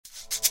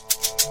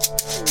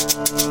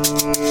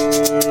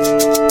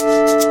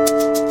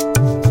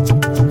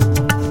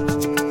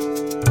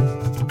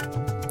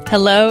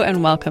Hello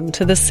and welcome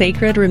to the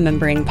Sacred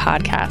Remembering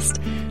Podcast,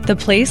 the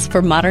place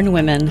for modern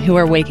women who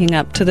are waking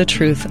up to the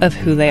truth of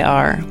who they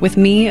are, with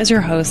me as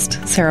your host,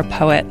 Sarah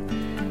Poet.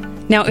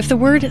 Now, if the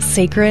word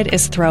sacred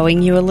is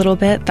throwing you a little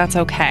bit, that's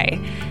okay.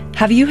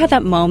 Have you had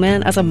that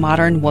moment as a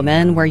modern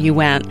woman where you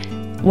went,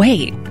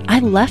 wait, I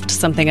left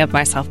something of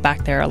myself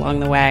back there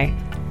along the way?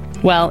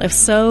 Well, if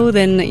so,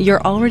 then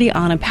you're already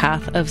on a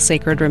path of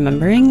sacred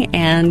remembering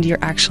and you're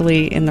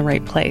actually in the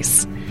right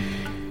place.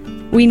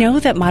 We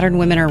know that modern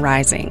women are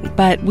rising,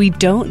 but we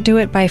don't do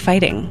it by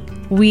fighting.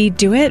 We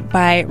do it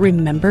by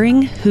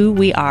remembering who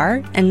we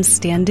are and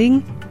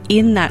standing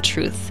in that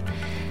truth.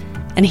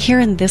 And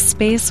here in this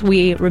space,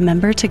 we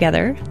remember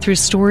together through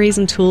stories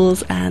and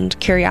tools and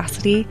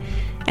curiosity.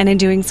 And in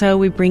doing so,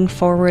 we bring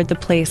forward the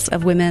place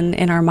of women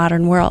in our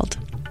modern world.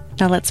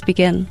 Now let's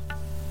begin.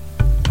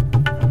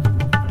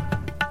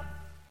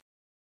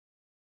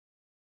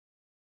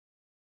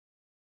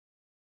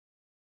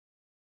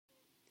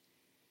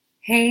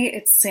 Hey,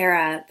 it's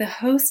Sarah, the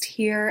host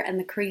here and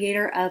the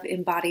creator of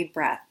Embodied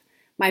Breath,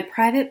 my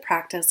private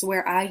practice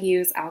where I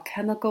use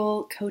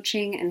alchemical,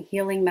 coaching, and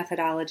healing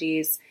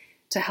methodologies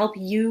to help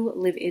you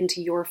live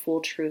into your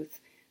full truth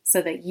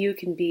so that you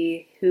can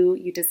be who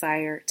you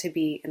desire to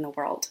be in the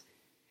world.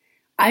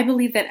 I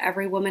believe that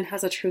every woman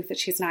has a truth that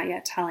she's not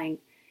yet telling,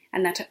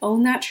 and that to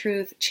own that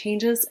truth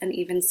changes and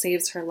even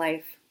saves her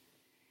life.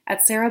 At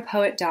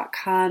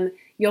sarahpoet.com,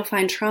 you'll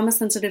find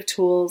trauma-sensitive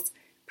tools,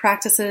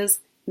 practices,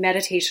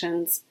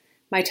 meditations,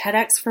 my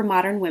TEDx for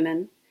modern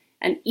women,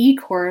 an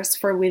e-course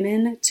for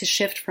women to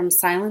shift from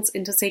silence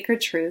into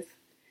sacred truth,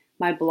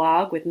 my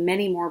blog with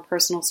many more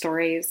personal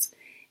stories,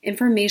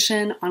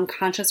 information on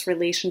conscious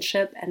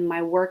relationship and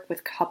my work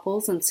with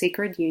couples and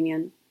sacred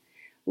union,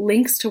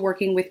 links to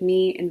working with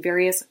me in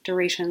various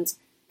durations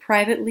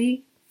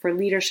privately for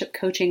leadership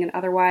coaching and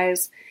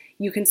otherwise.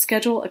 You can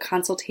schedule a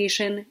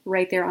consultation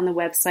right there on the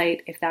website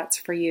if that's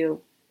for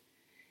you.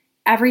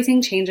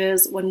 Everything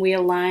changes when we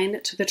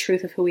align to the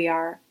truth of who we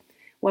are,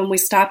 when we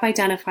stop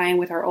identifying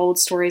with our old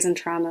stories and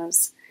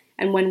traumas,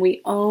 and when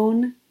we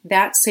own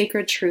that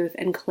sacred truth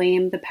and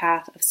claim the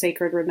path of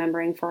sacred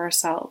remembering for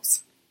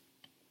ourselves.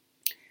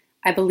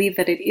 I believe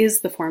that it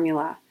is the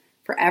formula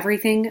for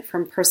everything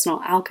from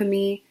personal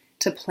alchemy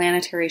to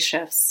planetary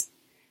shifts.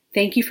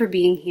 Thank you for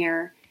being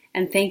here,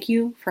 and thank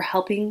you for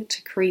helping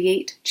to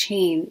create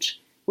change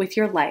with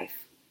your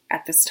life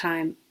at this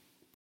time.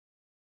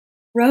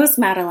 Rose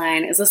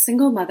Madelaine is a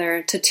single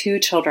mother to 2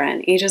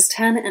 children, ages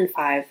 10 and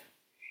 5.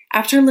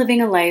 After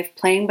living a life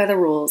playing by the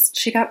rules,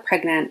 she got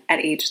pregnant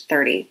at age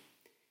 30.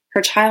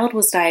 Her child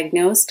was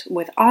diagnosed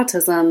with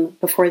autism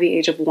before the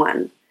age of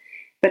 1,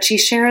 but she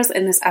shares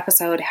in this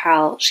episode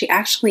how she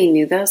actually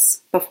knew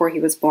this before he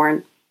was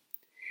born.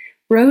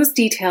 Rose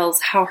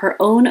details how her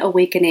own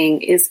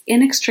awakening is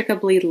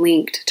inextricably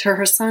linked to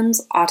her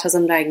son's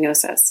autism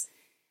diagnosis,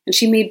 and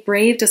she made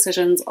brave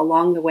decisions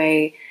along the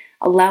way,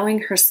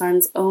 allowing her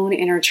son's own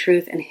inner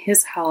truth and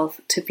his health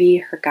to be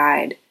her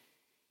guide.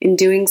 In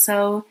doing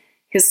so,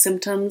 his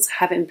symptoms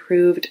have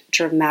improved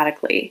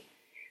dramatically.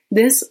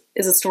 This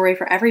is a story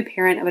for every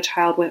parent of a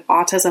child with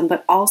autism,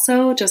 but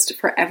also just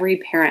for every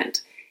parent.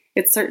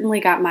 It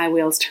certainly got my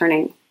wheels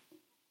turning.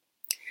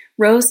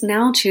 Rose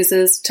now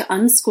chooses to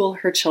unschool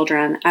her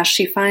children as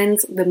she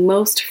finds the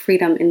most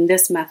freedom in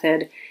this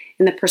method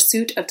in the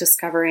pursuit of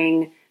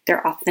discovering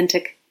their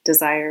authentic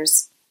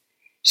desires.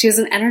 She is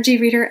an energy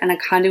reader and a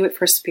conduit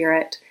for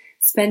spirit,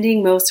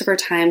 spending most of her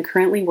time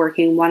currently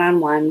working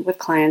one-on-one with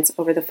clients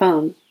over the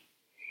phone.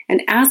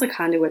 And as a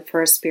conduit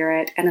for a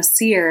spirit and a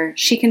seer,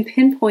 she can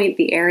pinpoint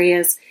the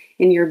areas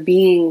in your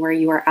being where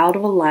you are out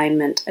of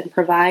alignment and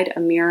provide a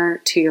mirror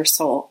to your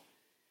soul.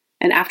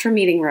 And after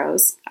meeting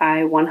Rose, I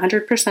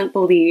 100%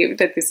 believe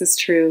that this is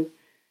true.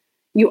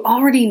 You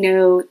already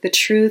know the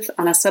truth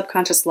on a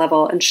subconscious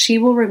level, and she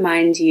will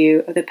remind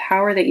you of the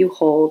power that you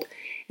hold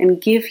and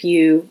give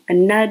you a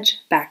nudge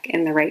back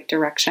in the right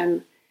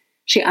direction.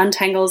 She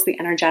untangles the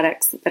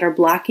energetics that are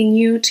blocking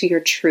you to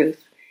your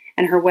truth,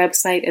 and her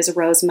website is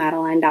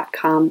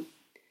rosemadelaine.com.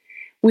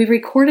 We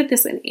recorded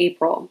this in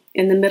April,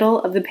 in the middle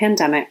of the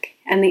pandemic,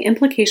 and the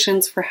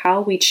implications for how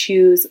we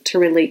choose to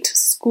relate to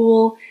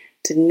school,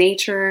 to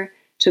nature,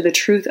 to the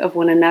truth of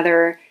one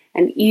another,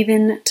 and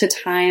even to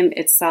time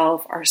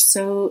itself are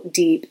so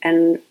deep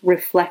and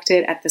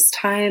reflected at this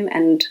time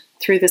and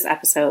through this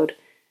episode.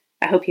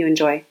 I hope you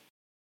enjoy.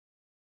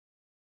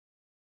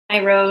 Hi,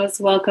 Rose.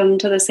 Welcome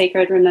to the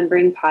Sacred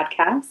Remembering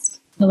Podcast.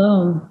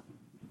 Hello.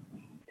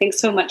 Thanks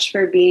so much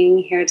for being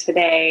here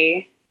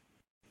today.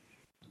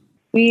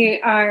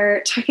 We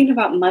are talking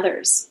about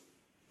mothers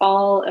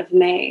all of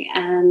May,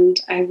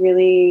 and I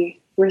really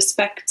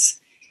respect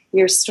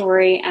your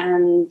story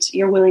and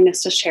your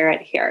willingness to share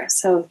it here.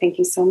 So thank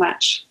you so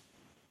much.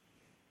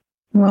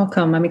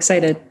 Welcome. I'm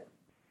excited.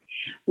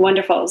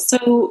 Wonderful.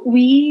 So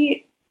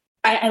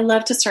I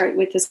love to start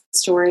with this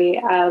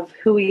story of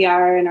who we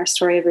are and our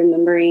story of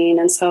remembering.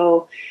 And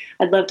so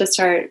I'd love to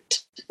start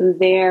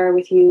there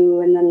with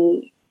you and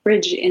then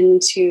bridge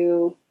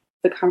into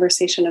the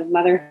conversation of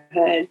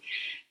motherhood.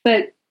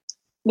 But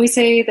we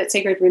say that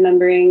sacred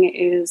remembering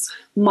is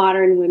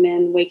modern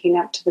women waking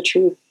up to the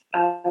truth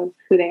of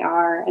who they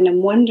are. And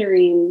I'm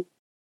wondering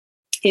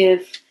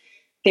if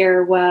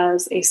there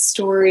was a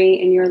story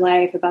in your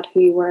life about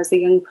who you were as a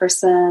young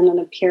person and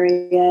a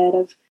period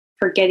of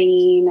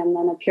forgetting and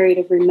then a period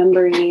of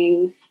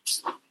remembering.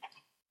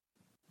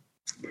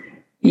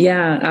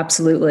 Yeah,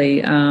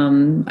 absolutely.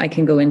 I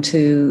can go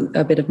into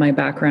a bit of my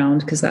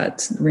background because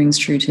that rings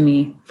true to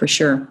me for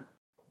sure.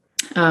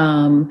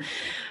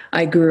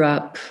 I grew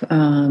up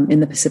in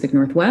the Pacific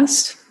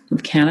Northwest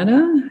of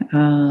Canada.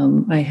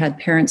 I had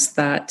parents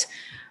that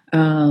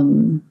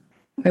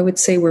I would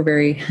say were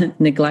very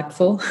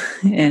neglectful,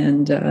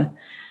 and I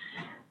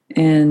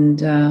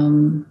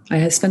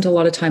had spent a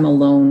lot of time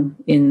alone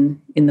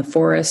in the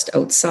forest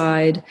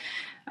outside.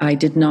 I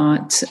did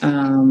not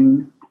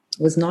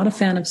was not a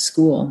fan of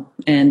school,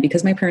 and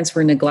because my parents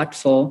were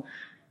neglectful,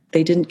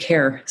 they didn't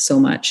care so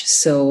much.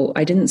 So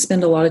I didn't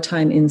spend a lot of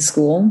time in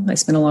school. I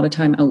spent a lot of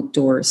time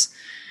outdoors.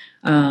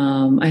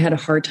 I had a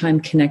hard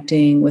time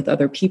connecting with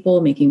other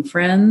people, making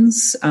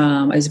friends.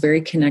 I was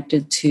very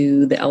connected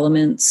to the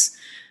elements.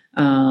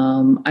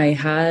 I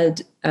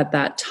had at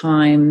that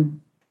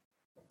time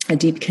a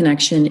deep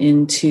connection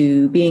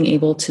into being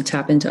able to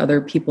tap into other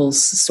people's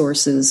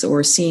sources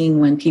or seeing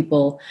when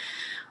people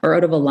are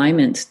out of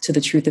alignment to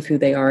the truth of who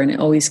they are. And it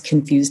always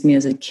confused me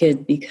as a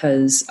kid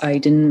because I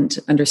didn't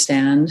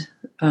understand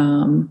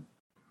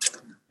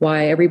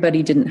why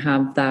everybody didn't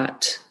have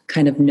that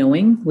kind of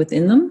knowing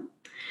within them.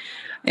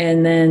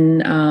 And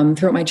then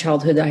throughout my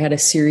childhood, I had a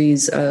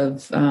series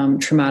of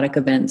traumatic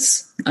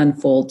events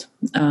unfold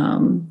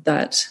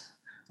that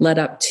led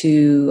up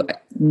to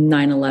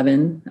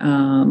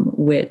 9/11,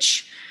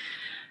 which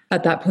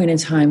at that point in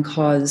time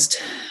I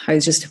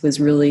was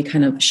really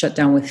kind of shut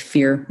down with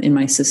fear in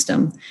my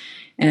system.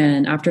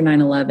 And after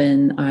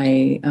 9/11,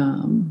 I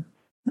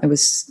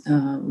was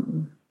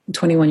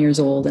 21 years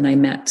old, and I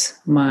met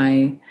a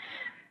man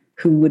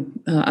who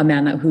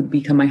would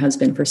become my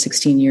husband for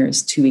 16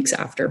 years, 2 weeks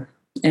after.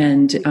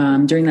 And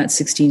during that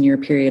 16-year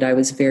period, I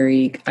was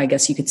I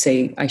guess you could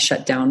say, I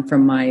shut down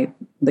from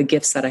the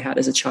gifts that I had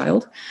as a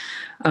child.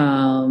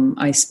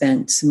 I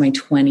spent my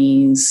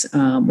 20s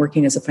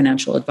working as a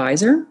financial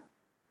advisor.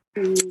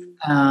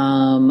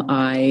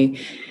 I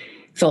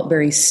felt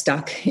very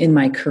stuck in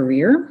my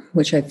career,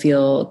 which I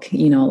feel, a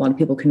lot of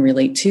people can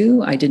relate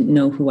to. I didn't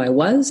know who I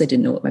was. I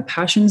didn't know what my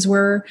passions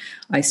were.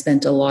 I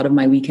spent a lot of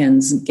my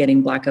weekends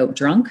getting blackout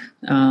drunk,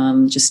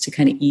 just to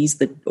kind of ease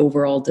the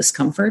overall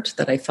discomfort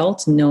that I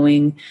felt,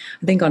 knowing,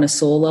 I think on a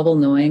soul level,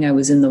 knowing I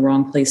was in the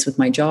wrong place with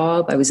my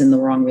job. I was in the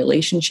wrong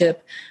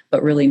relationship,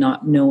 but really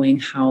not knowing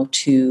how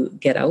to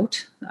get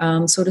out,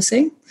 so to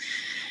say.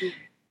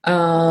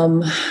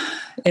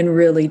 And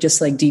really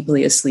just like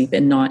deeply asleep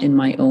and not in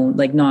my own,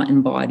 like not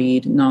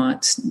embodied,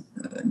 not,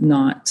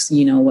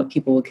 what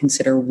people would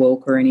consider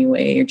woke or any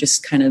way, or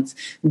just kind of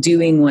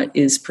doing what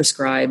is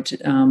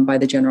prescribed by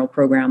the general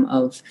program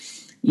of,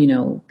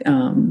 go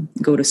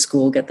to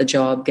school, get the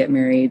job, get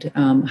married,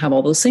 have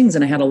all those things.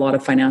 And I had a lot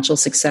of financial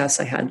success.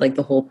 I had like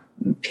the whole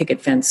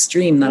picket fence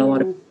dream that a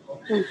lot of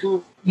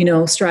people,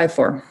 strive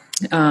for.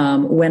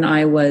 When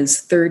I was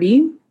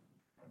 30,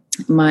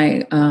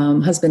 my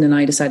husband and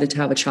I decided to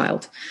have a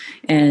child.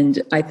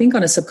 And I think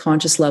on a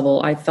subconscious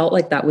level, I felt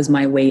like that was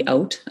my way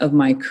out of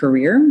my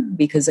career,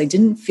 because I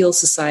didn't feel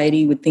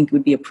society would think it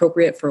would be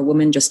appropriate for a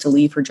woman just to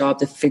leave her job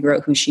to figure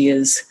out who she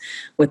is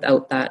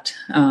without that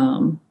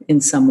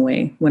in some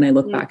way when I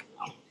look back.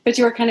 But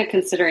you were kind of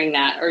considering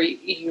that, or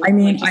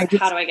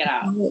how do I get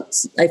out?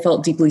 I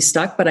felt deeply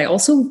stuck, but I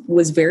also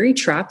was very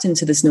trapped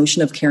into this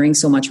notion of caring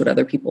so much what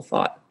other people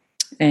thought.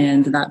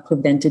 And that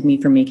prevented me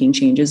from making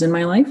changes in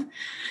my life.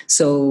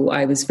 So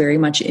I was very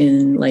much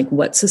in like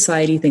what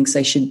society thinks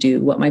I should do,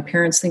 what my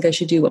parents think I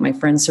should do, what my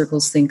friend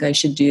circles think I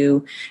should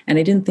do. And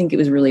I didn't think it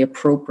was really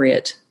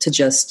appropriate to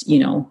just,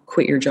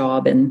 quit your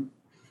job and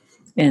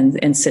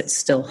sit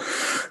still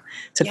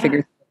to figure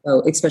it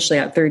out, especially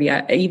at 30.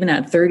 Even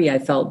at 30, I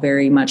felt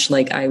very much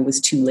like I was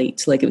too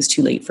late, like it was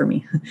too late for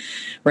me.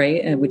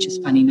 Right. And which is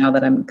funny now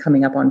that I'm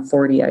coming up on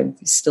 40, I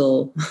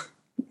still...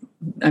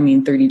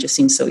 30 just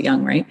seems so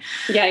young, right?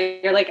 Yeah,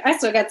 you're like, I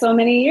still got so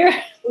many years.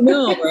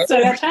 No, right?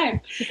 Still got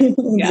time.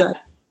 Exactly.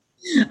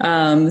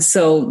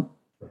 So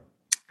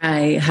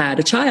I had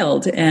a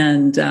child,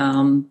 and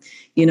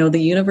the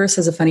universe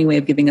has a funny way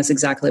of giving us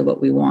exactly what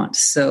we want.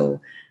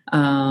 So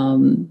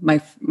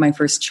my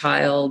first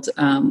child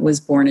was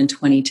born in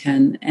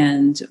 2010,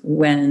 and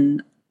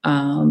when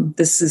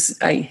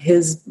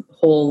his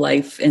whole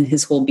life and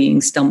his whole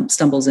being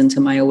stumbles into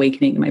my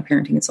awakening and my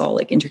parenting. It's all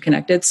like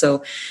interconnected.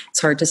 So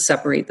it's hard to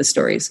separate the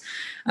stories.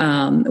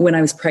 When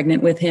I was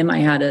pregnant with him, I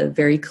had a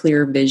very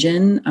clear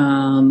vision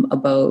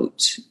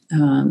about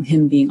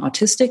him being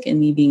autistic and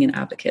me being an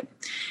advocate.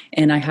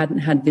 And I hadn't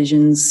had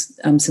visions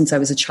since I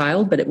was a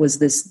child, but it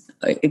was it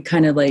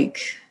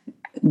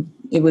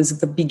was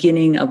the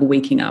beginning of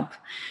waking up.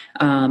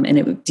 And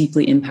it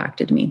deeply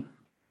impacted me.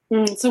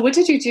 So what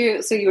did you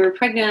do? So you were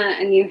pregnant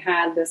and you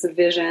had this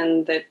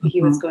vision that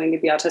he was going to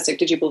be autistic.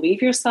 Did you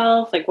believe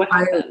yourself? Like, what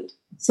happened?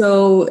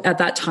 So at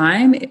that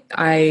time,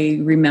 I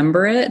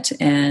remember it,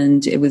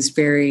 and it was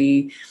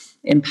very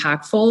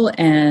impactful.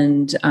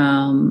 And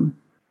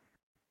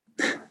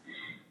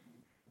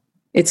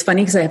it's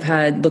funny because I've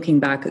had, looking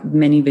back,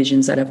 many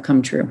visions that have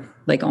come true,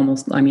 like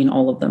almost, I mean,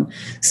 all of them.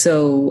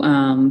 So,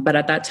 but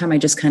at that time I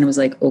just kind of was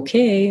like,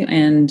 okay.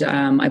 And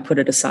I put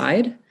it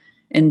aside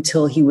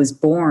until he was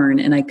born,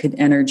 and I could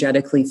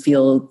energetically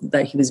feel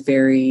that he was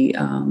very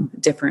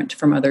different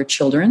from other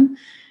children.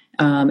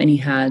 And he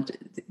had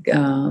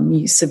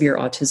severe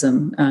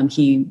autism.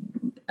 He,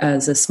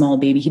 as a small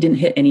baby, he didn't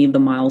hit any of the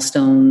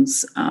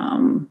milestones.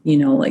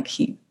 Like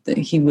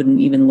he wouldn't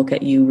even look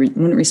at you,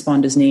 wouldn't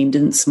respond to his name,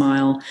 didn't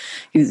smile.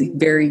 He was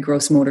very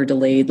gross motor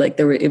delayed. Like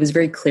it was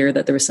very clear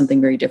that there was something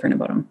very different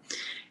about him.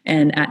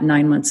 And at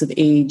 9 months of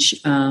age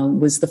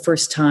was the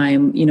first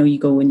time, you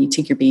go when you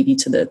take your baby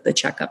to the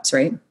checkups,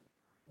 right?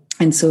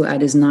 And so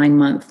at his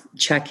 9-month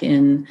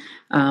check-in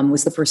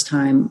was the first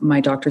time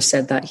my doctor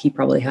said that he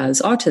probably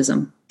has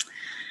autism.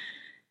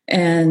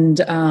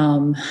 And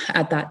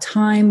at that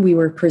time, we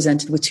were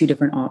presented with two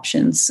different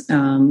options.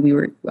 We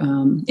were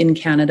in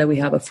Canada, we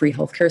have a free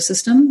healthcare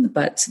system,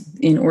 but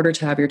in order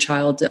to have your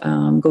child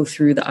go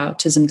through the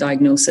autism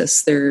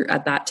diagnosis, there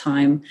at that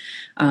time,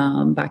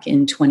 back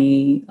in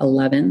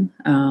 2011,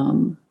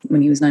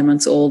 when he was 9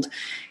 months old,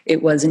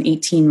 it was an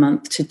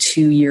 18-month to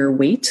 2-year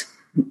wait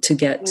to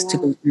get to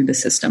go through the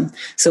system.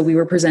 So we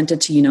were presented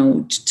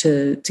to,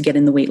 to get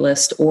in the wait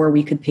list, or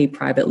we could pay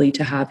privately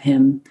to have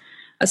him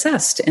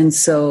assessed. And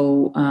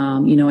so,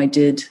 I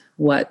did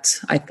what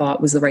I thought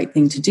was the right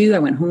thing to do. I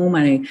went home,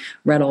 I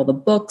read all the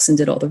books and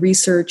did all the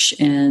research,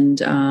 and,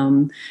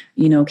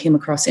 came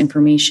across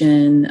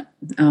information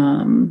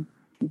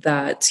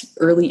that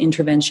early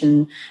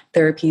intervention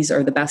therapies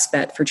are the best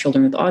bet for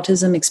children with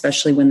autism,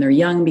 especially when they're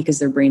young, because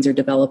their brains are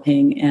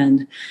developing.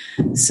 And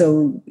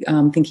so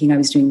thinking I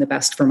was doing the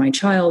best for my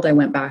child, I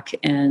went back,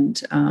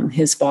 and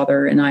his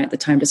father and I at the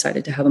time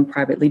decided to have him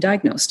privately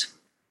diagnosed.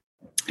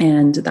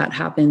 And that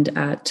happened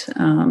at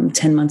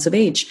 10 months of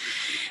age.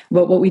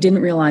 But what we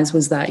didn't realize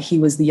was that he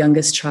was the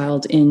youngest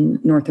child in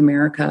North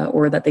America,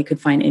 or that they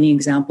could find any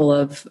example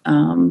of.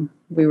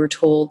 We were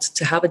told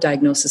to have a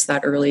diagnosis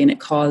that early, and it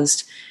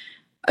caused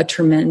a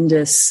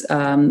tremendous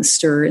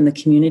stir in the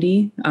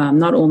community,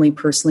 not only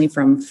personally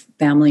from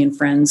family and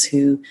friends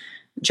who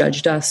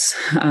judged us,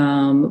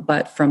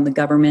 but from the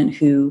government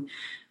who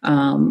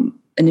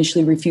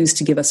initially refused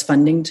to give us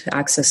funding to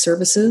access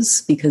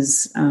services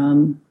because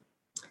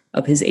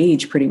of his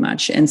age, pretty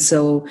much. And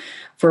so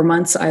for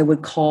months I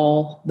would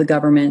call the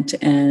government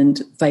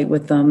and fight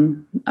with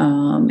them.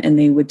 And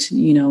they would,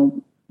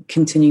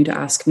 continue to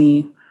ask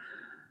me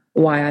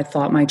why I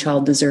thought my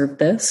child deserved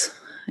this.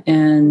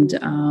 And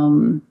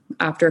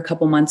after a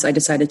couple months, I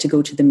decided to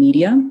go to the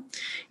media,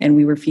 and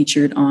we were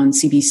featured on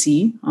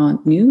CBC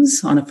on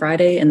news on a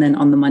Friday. And then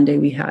on the Monday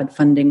we had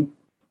funding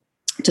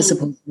to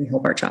supposedly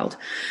help our child.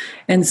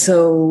 And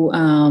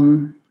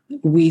so,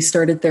 we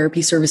started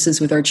therapy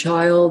services with our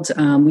child.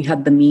 We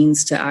had the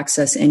means to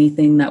access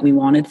anything that we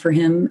wanted for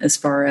him, as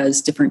far as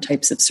different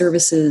types of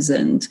services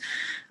and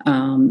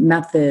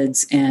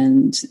methods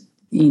and,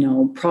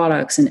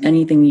 products and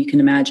anything you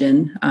can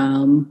imagine,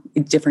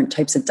 different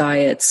types of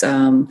diets,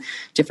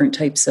 different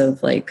types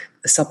of like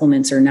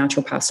supplements or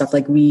naturopath stuff.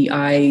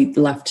 I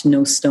left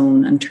no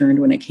stone unturned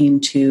when it came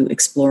to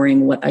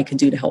exploring what I could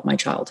do to help my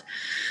child.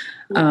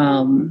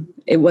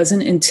 It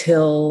wasn't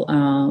until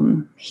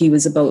he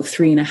was about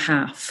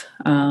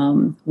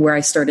 3.5 where I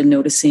started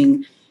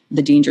noticing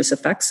the dangerous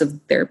effects of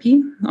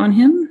therapy on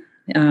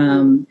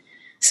him,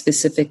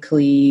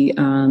 specifically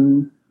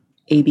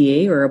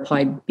ABA, or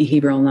applied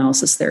behavioral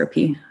analysis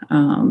therapy,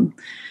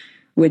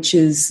 which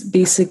is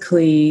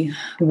basically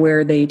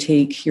where they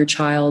take your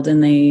child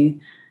and they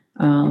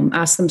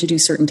ask them to do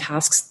certain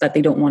tasks that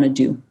they don't want to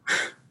do.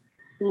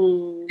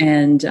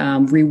 And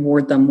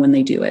reward them when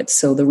they do it.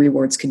 So the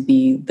rewards could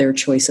be their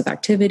choice of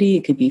activity.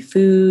 It could be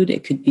food.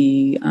 It could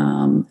be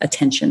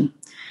attention.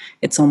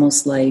 It's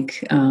almost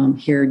like,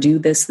 here, do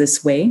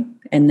this way.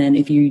 And then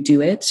if you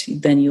do it,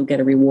 then you'll get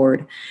a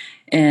reward.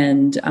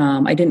 And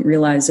I didn't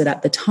realize it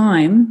at the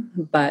time,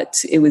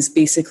 but it was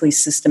basically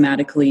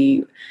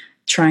systematically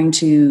trying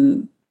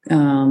to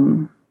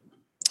turn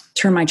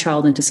my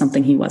child into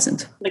something he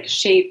wasn't. Like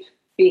shape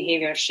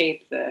behavior,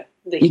 shape the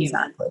human.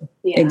 Exactly.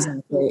 Yeah.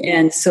 Exactly.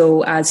 And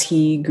so as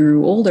he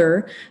grew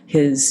older,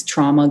 his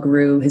trauma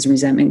grew, his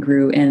resentment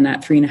grew, and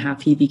at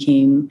 3.5, he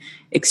became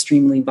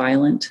extremely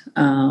violent.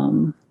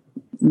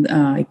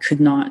 I could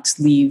not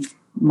leave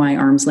my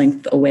arm's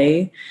length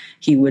away.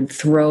 He would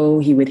throw,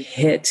 he would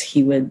hit,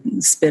 he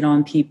would spit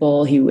on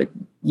people, he would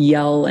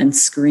yell and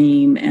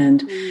scream,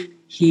 and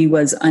he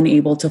was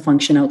unable to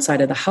function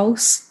outside of the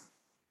house.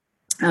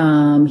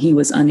 He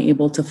was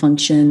unable to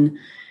function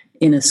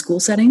in a school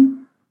setting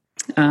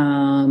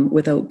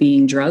without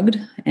being drugged.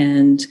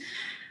 And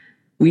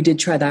we did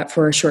try that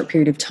for a short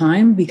period of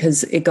time,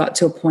 because it got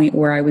to a point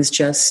where I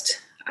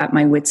at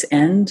my wit's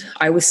end.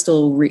 I was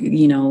still,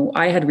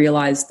 I had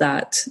realized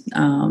that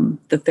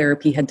the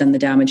therapy had done the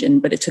damage,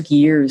 but it took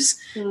years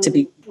to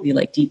be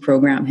like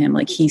deprogram him.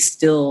 Like he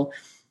still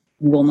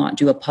will not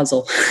do a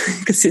puzzle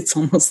because it's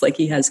almost like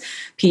he has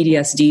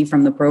PTSD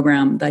from the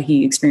program that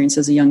he experienced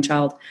as a young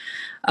child.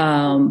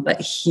 But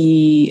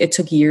it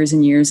took years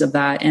and years of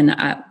that. And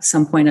at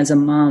some point, as a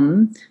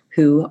mom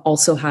who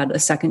also had a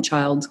second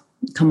child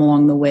come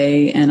along the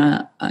way, and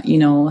a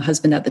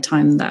husband at the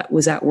time that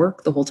was at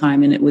work the whole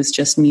time, and it was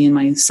just me and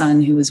my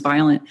son who was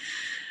violent,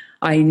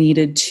 I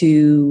needed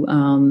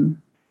to,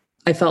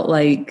 I felt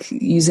like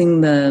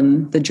using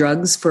the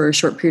drugs for a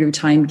short period of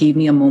time gave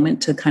me a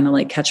moment to kind of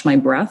like catch my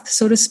breath,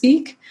 so to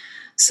speak.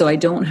 So I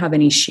don't have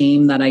any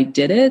shame that I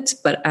did it.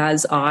 But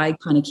as I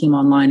kind of came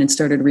online and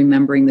started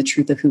remembering the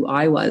truth of who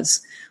I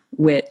was,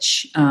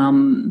 which,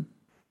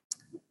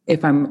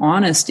 if I'm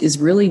honest, is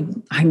really,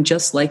 I'm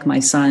just like my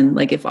son.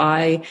 Like if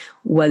my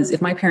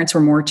parents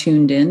were more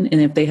tuned in, and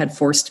if they had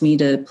forced me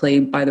to play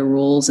by the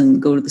rules and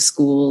go to the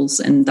schools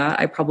and that,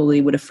 I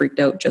probably would have freaked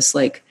out just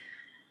like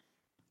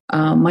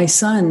my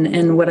son.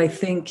 And what I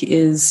think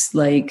is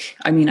like,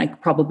 I mean, I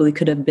probably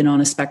could have been on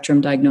a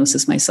spectrum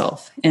diagnosis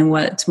myself. And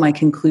what my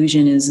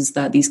conclusion is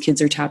that these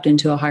kids are tapped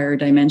into a higher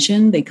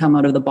dimension. They come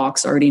out of the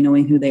box already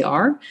knowing who they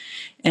are.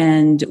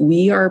 And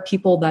we are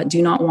people that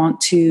do not want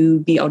to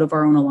be out of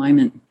our own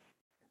alignment.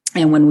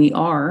 And when we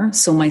are,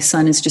 so my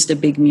son is just a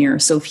big mirror.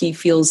 So if he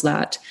feels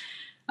that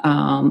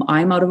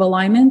I'm out of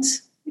alignment,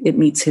 it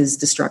meets his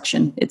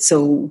destruction. It's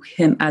so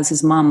him as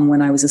his mom,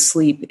 when I was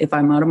asleep, if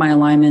I'm out of my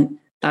alignment,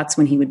 that's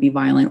when he would be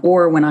violent.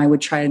 Or when I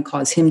would try and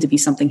cause him to be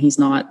something he's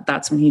not,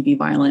 that's when he'd be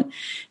violent.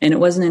 And it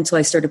wasn't until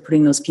I started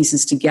putting those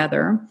pieces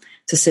together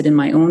to sit in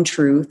my own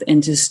truth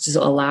and just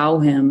to allow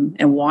him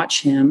and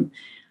watch him,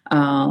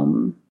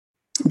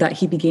 that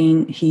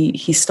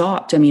he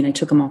stopped. I mean, I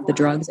took him off the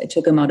drugs. I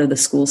took him out of the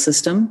school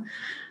system.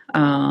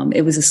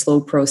 It was a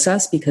slow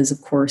process because,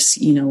 of course,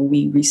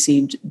 we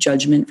received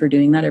judgment for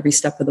doing that every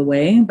step of the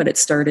way. But it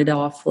started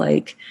off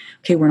like,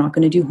 okay, we're not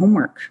going to do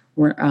homework.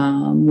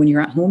 When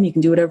you're at home, you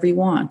can do whatever you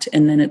want.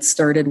 And then it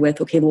started with,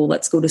 okay, well,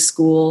 let's go to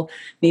school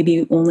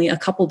maybe only a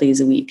couple days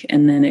a week.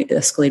 And then it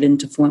escalated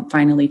into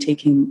finally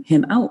taking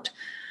him out.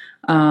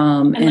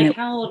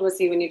 How old was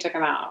he when you took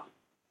him out?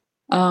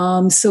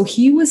 So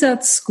he was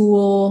at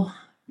school,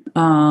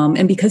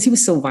 and because he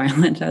was so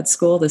violent at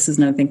school, this is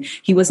another thing,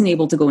 he wasn't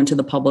able to go into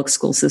the public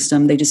school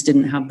system. They just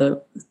didn't have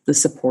the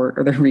support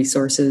or the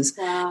resources.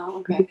 Wow,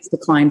 okay. He was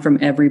declined from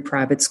every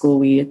private school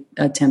we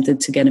attempted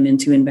to get him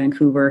into in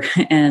Vancouver.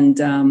 And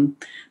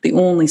the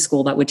only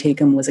school that would take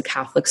him was a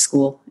Catholic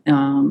school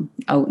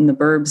out in the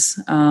burbs.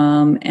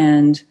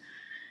 And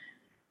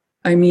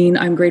I mean,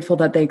 I'm grateful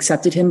that they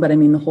accepted him, but I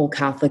mean, the whole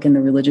Catholic and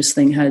the religious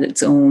thing had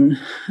its own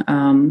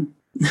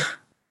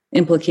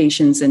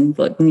implications. And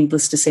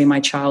needless to say, my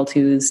child,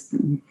 who is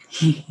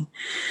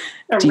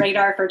a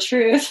radar for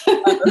truth.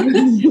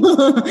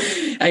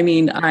 I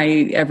mean,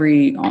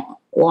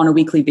 on a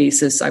weekly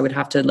basis, I would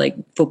have to like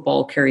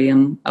football carry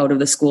him out of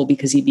the school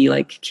because he'd be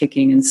like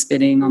kicking and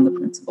spitting on the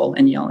principal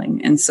and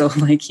yelling. And so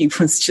like he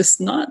was just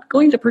not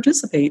going to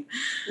participate.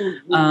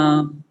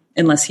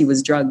 Unless he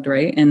was drugged,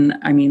 right? And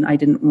I mean, I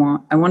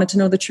wanted to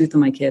know the truth of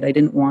my kid. I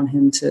didn't want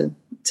him to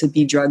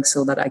be drugged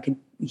so that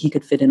he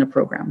could fit in a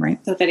program, right?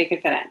 So that he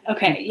could fit in.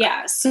 Okay,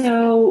 yeah.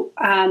 So,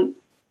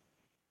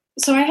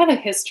 so I have a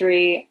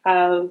history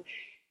of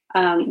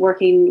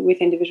working with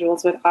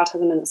individuals with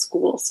autism in the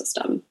school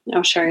system. I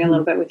was sharing a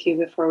little bit with you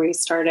before we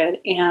started,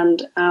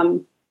 and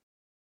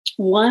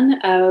one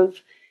of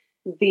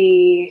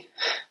the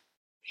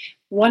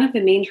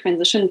main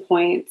transition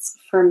points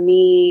for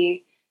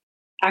me,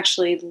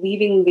 actually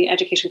leaving the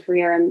education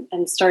career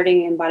and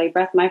starting Embodied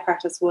Breath, my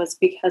practice, was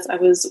because I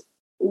was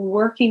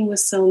working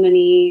with so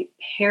many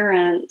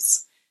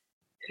parents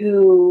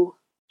who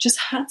just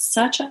had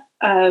such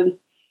a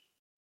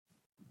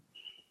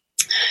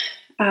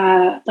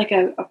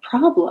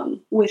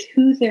problem with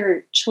who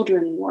their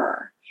children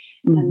were.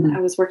 And I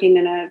was working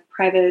in a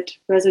private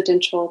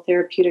residential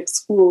therapeutic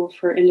school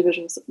for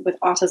individuals with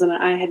autism,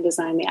 and I had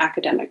designed the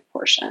academic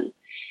portion.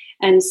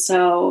 And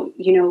so,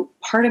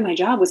 part of my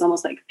job was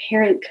almost like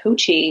parent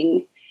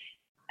coaching,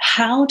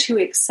 how to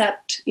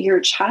accept your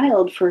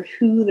child for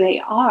who they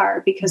are,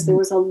 because there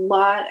was a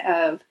lot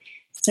of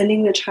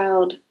sending the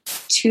child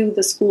to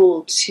the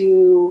school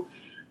to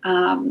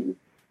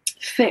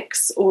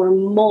fix or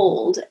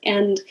mold.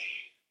 And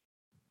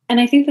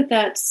I think that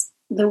that's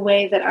the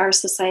way that our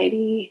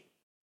society,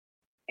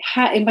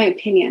 in my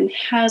opinion,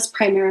 has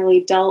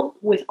primarily dealt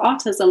with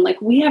autism.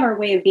 Like, we have our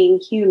way of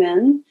being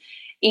human,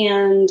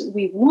 and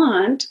we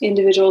want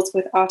individuals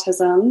with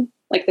autism,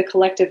 like the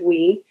collective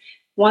we,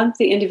 want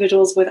the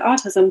individuals with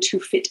autism to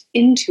fit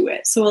into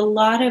it. So a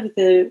lot of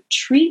the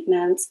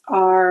treatments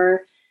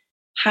are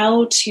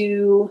how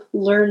to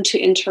learn to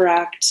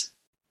interact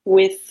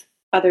with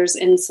others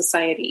in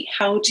society,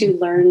 how to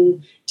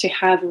learn to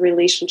have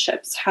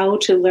relationships, how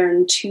to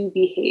learn to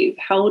behave,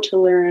 how to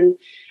learn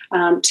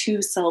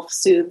to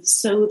self-soothe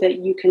so that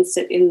you can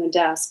sit in the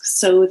desk,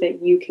 so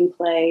that you can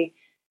play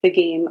the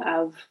game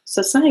of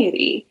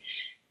society.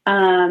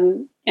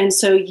 And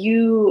so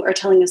you are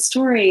telling a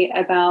story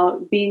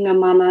about being a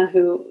mama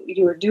who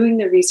you are doing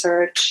the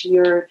research,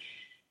 you're,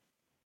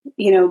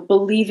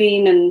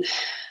 believing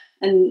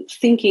and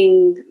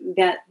thinking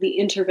that the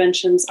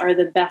interventions are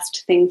the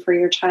best thing for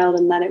your child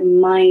and that it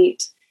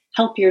might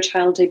help your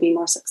child to be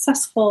more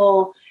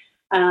successful,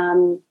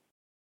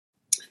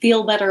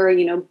 feel better,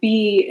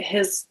 be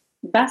his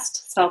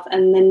best self.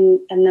 And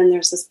then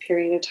there's this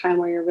period of time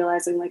where you're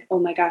realizing like, oh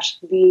my gosh,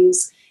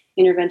 these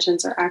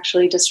interventions are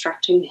actually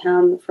distracting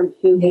him from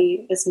who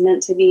he is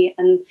meant to be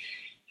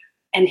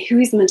and who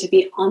he's meant to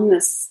be on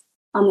this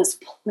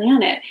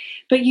planet.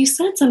 But you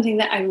said something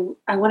that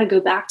I want to go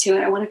back to,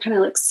 and I want to kind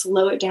of like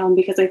slow it down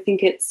because I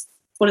think it's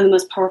one of the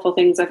most powerful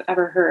things I've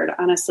ever heard,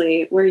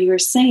 honestly, where you were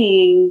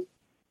saying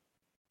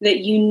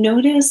that you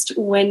noticed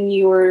when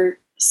your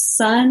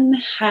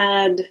son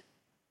had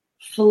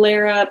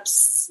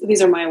flare-ups.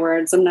 These are my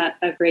words. I'm not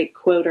a great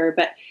quoter,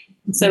 but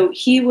so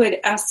he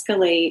would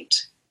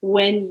escalate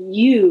when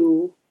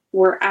you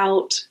were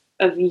out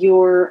of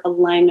your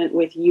alignment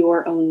with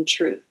your own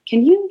truth.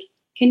 Can you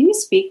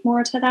speak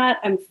more to that?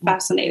 I'm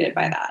fascinated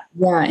by that.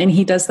 Yeah. And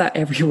he does that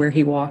everywhere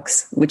he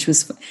walks, which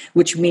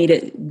made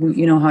it,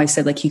 how I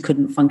said, like, he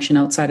couldn't function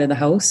outside of the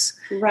house.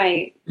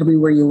 Right.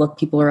 Everywhere you look,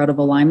 people are out of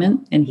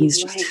alignment, and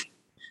he's just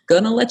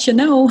gonna let you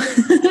know.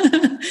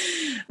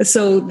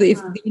 So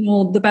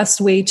the best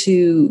way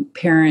to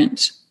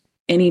parent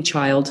any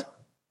child,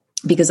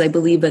 because I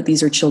believe that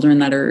these are children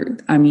that are,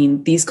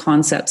 these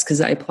concepts,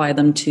 because I apply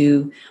them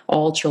to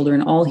all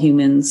children, all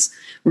humans,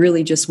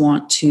 really just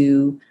want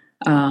to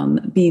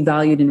be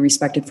valued and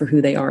respected for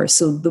who they are.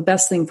 So the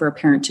best thing for a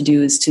parent to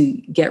do is to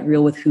get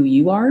real with who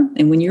you are.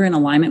 And when you're in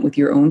alignment with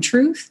your own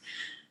truth,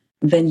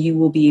 then you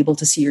will be able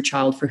to see your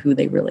child for who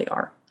they really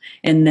are.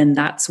 And then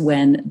that's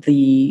when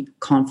the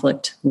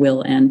conflict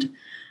will end.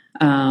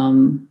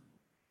 And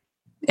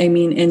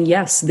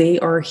yes, they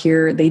are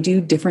here. They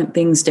do different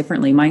things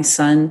differently. My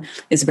son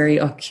is very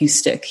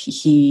acoustic.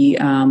 He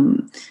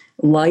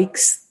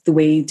likes the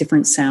way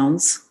different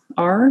sounds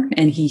are,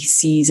 and he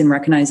sees and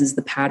recognizes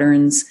the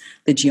patterns,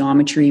 the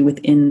geometry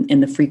within,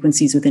 and the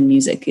frequencies within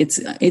music.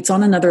 It's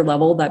on another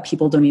level that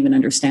people don't even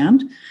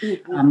understand,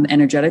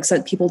 energetics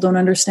that people don't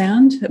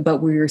understand, but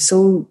we're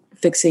so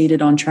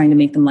fixated on trying to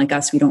make them like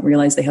us, we don't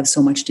realize they have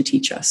so much to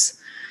teach us.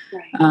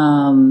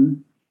 Right.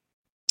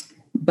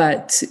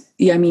 But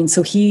yeah,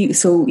 so he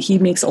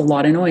makes a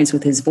lot of noise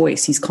with his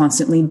voice. He's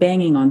constantly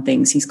banging on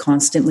things. He's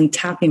constantly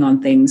tapping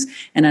on things.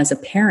 And as a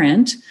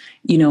parent,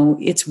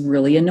 it's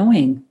really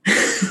annoying.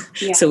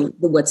 Yeah. So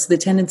what's the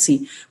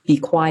tendency? Be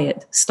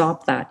quiet.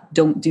 Stop that.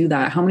 Don't do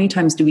that. How many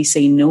times do we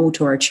say no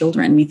to our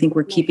children? We think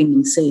we're keeping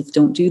them safe.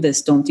 Don't do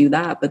this. Don't do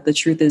that. But the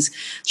truth is,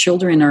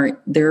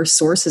 their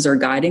sources are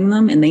guiding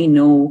them, and they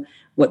know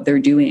what they're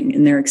doing,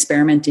 and they're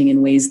experimenting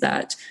in ways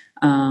that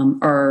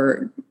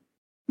are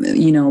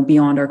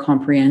beyond our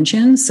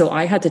comprehension. So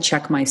I had to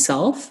check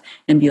myself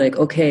and be like,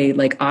 okay,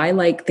 like, I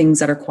like things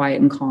that are quiet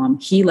and calm.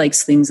 He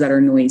likes things that are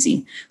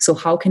noisy. So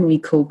how can we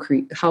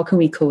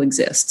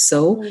coexist?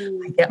 So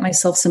I get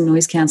myself some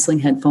noise canceling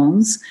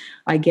headphones.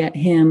 I get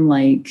him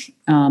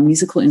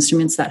musical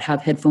instruments that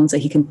have headphones that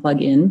he can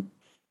plug in.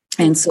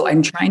 And so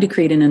I'm trying to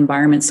create an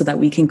environment so that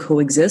we can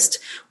coexist,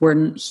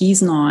 where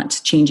he's not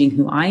changing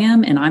who I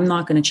am, and I'm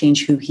not going to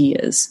change who he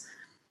is.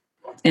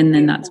 And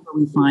then that's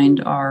where we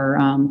find our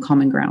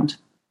common ground.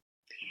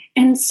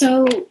 And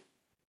so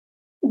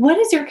what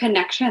is your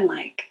connection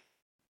like?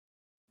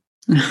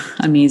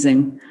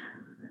 Amazing.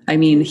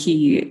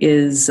 He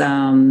is,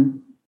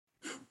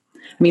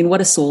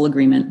 what a soul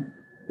agreement.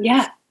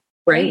 Yeah.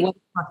 Right?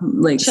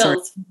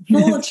 Chills.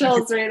 Full of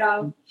chills right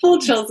now. Full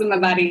chills in my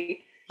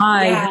body.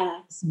 I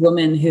have this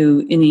woman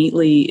who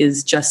innately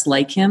is just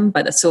like him,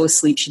 but so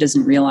asleep she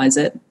doesn't realize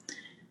it.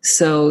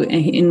 So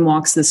in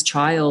walks this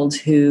child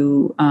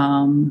who,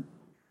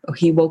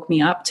 he woke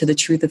me up to the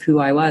truth of who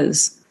I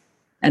was.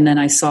 And then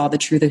I saw the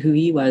truth of who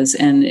he was.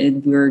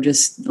 And we were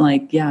just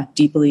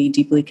deeply,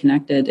 deeply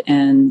connected.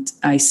 And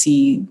I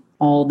see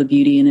all the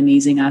beauty and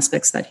amazing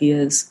aspects that he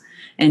is.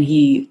 And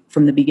he,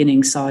 from the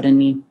beginning, saw it in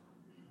me.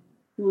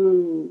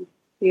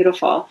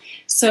 Beautiful.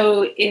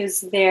 So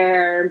is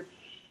there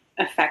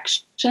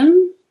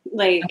affection?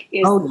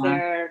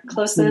 There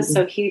closeness,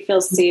 so he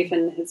feels safe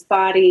in his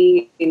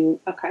body?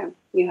 Okay,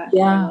 you have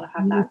to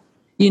have that.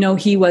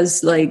 He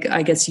was I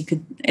guess you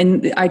could,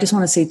 and I just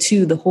want to say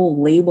too, the whole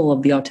label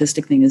of the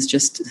autistic thing is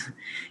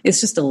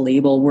it's just a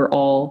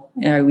label.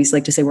 I always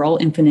like to say, we're all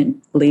infinite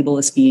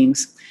labelless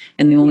beings.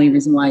 And the only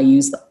reason why I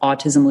use the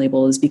autism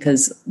label is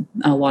because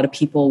a lot of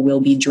people will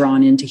be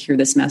drawn in to hear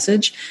this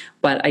message.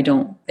 But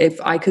if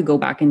I could go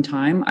back in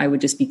time, I would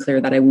just be clear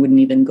that I wouldn't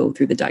even go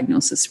through the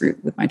diagnosis route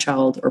with my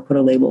child or put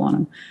a label on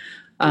him.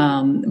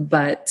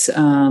 What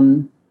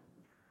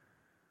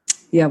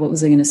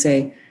was I going to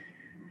say?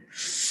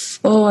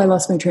 Oh, I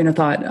lost my train of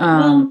thought.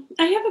 I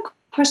have a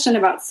question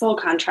about soul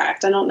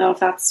contract. I don't know if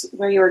that's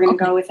where you were going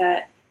to go with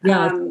it.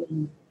 Yeah.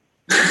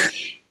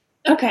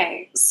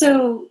 Okay.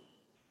 So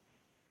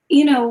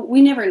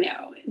we never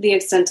know the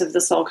extent of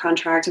the soul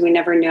contract, and we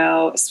never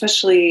know,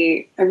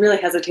 especially, I really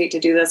hesitate to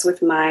do this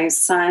with my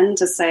son,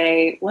 to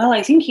say, well,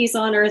 I think he's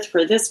on earth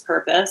for this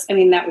purpose. I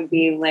mean, that would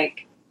be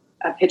like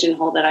a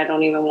pigeonhole that I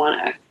don't even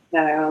want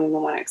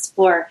to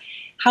explore.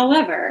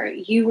 However,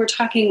 you were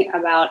talking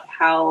about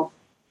how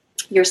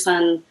your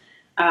son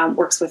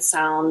works with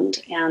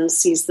sound and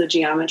sees the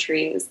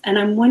geometries. And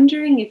I'm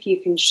wondering if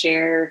you can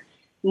share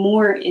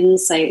more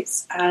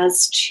insights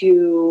as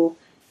to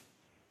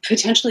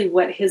potentially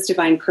what his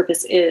divine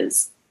purpose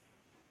is,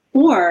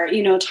 or,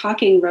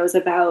 talking, Rose,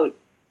 about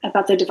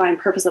the divine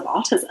purpose of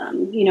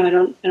autism. I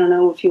don't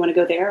know if you want to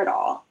go there at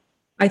all.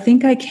 I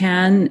think I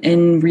can,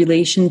 in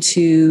relation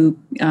to,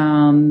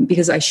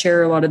 because I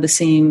share a lot of the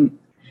same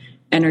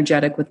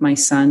energetic with my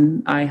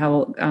son.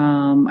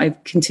 I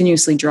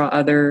continuously draw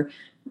other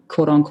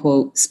quote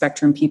unquote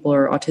spectrum people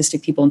or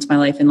autistic people into my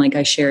life. And like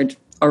I shared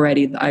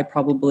already, I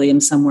probably am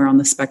somewhere on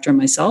the spectrum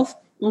myself.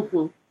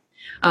 Mm-hmm.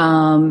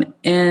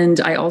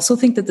 And I also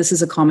think that this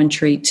is a common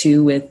trait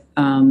too with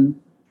human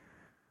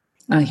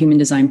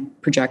design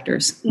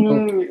projectors.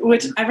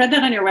 Which I read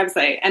that on your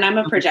website, and I'm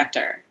a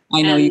projector.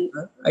 I know you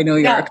are. I know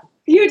you are.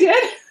 You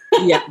did?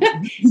 Yeah.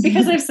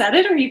 Because I've said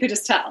it, or you could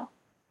just tell?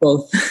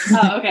 Both.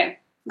 Oh, okay.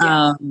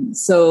 Yeah.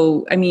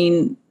 So, I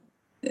mean,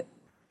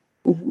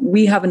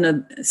 we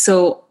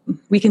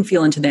can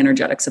feel into the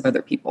energetics of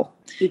other people.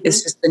 Mm-hmm.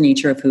 It's just the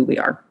nature of who we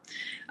are.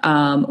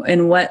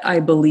 And what I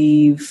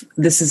believe,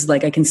 this is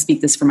like, I can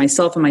speak this for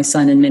myself and my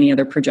son and many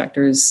other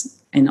projectors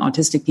and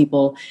autistic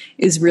people,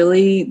 is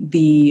really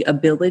the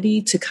ability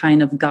to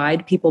kind of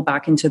guide people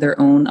back into their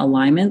own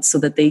alignment so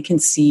that they can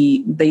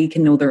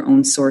know their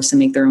own source and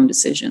make their own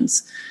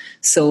decisions.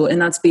 So,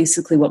 and that's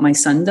basically what my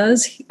son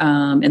does.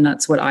 And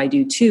that's what I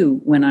do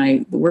too. When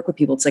I work with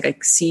people, it's like,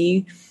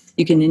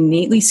 you can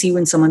innately see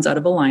when someone's out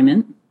of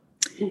alignment.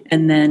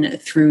 And then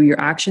through your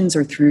actions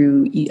or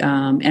through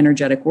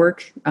energetic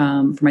work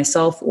for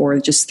myself, or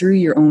just through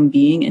your own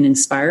being and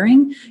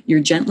inspiring, you're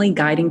gently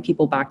guiding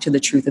people back to the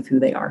truth of who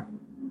they are.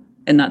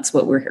 And that's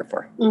what we're here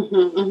for. Mm-hmm,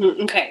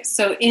 mm-hmm. Okay.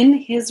 So in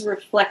his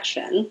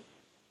reflection,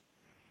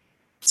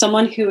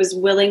 someone who is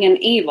willing and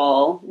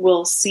able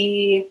will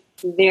see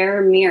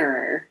their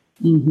mirror,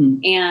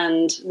 mm-hmm.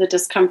 and the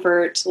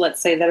discomfort, let's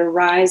say, that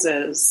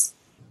arises,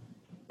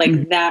 like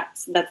mm-hmm.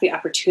 that's the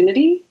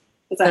opportunity.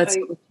 That's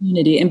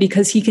opportunity. And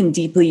because he can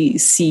deeply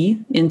see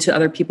into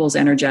other people's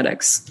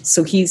energetics.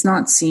 So he's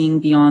not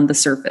seeing beyond the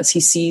surface. He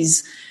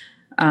sees,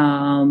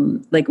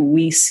 like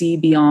we see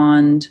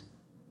beyond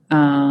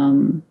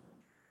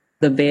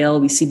the veil.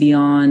 We see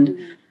beyond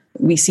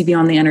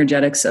the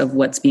energetics of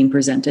what's being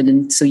presented.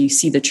 And so you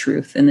see the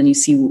truth, and then you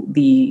see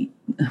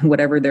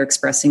whatever they're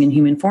expressing in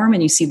human form,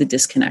 and you see the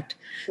disconnect.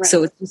 Right.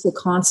 So it's just a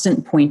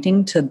constant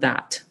pointing to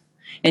that.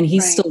 And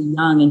he's right. still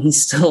young, and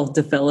he's still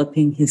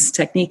developing his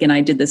technique. And I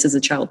did this as a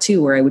child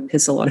too, where I would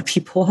piss a lot of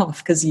people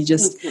off because you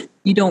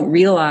don't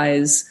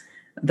realize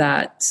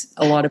that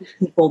a lot of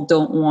people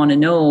don't want to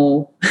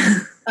know.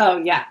 Oh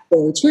yeah,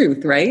 the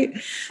truth, right?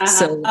 Uh-huh.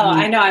 So,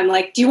 I know. I'm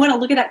like, do you want to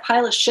look at that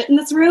pile of shit in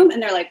this room?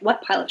 And they're like,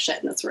 what pile of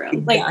shit in this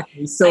room? Exactly.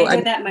 Like, so I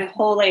did that my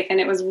whole life, and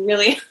it was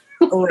really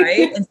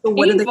right. And so,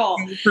 what do they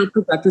say for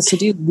projectors to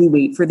do? We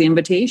wait for the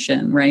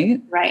invitation,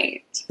 right?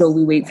 Right. So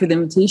we wait for the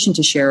invitation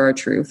to share our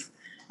truth.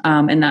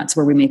 And that's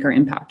where we make our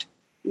impact.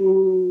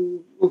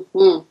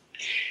 Mm-hmm.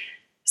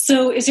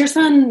 So is your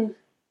son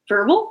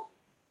verbal?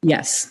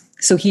 Yes.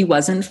 So he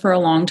wasn't for a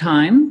long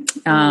time.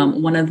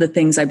 One of the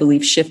things I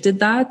believe shifted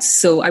that.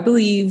 So I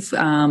believe,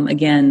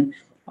 again,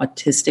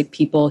 autistic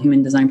people,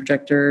 human design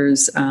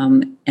projectors,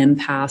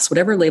 empaths,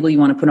 whatever label you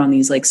want to put on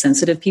these like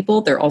sensitive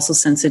people, they're also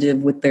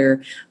sensitive with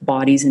their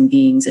bodies and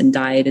beings, and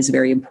diet is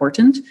very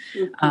important.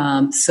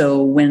 Mm-hmm.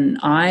 So when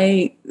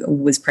I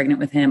was pregnant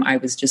with him, I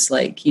was just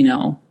like,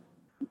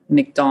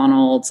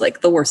 McDonald's,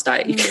 like the worst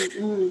diet.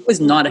 Was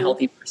not a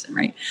healthy person,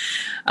 right?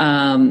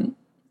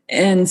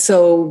 And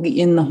so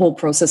in the whole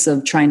process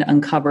of trying to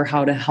uncover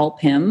how to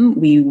help him,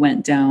 we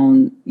went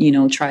down,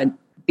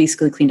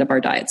 basically cleaned up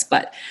our diets.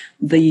 But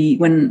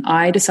when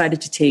I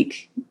decided to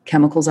take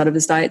chemicals out of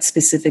his diet,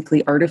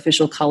 specifically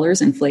artificial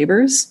colors and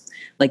flavors,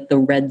 like the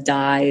red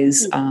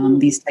dyes,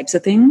 these types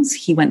of things,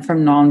 he went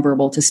from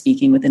nonverbal to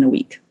speaking within a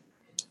week.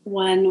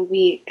 1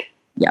 week.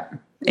 Yeah.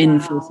 In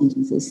 4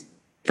 sentences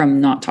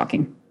from not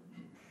talking.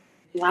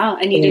 Wow.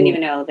 And you didn't even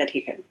know that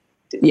he could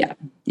do that.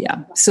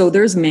 Yeah. So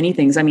there's many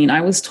things. I mean,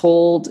 I was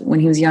told when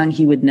he was young,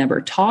 he would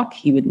never talk.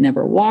 He would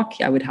never walk.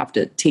 I would have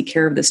to take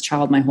care of this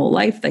child my whole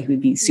life, that he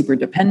would be super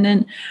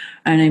dependent.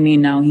 And I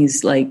mean, now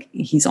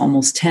he's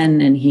almost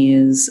 10, and he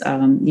is,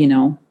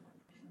 none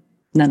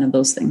of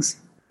those things.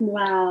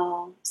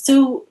 Wow.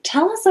 So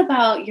tell us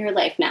about your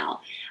life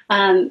now.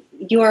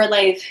 Your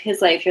life, his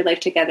life, your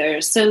life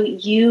together. So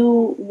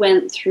you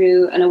went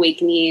through an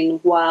awakening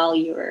while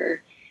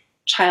your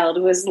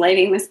child was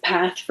lighting this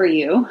path for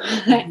you,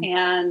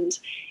 and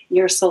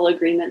your soul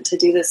agreement to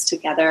do this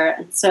together.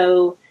 And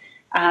so,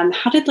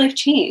 how did life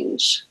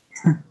change?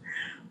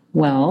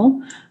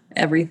 Well,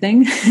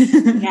 everything.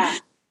 Yeah.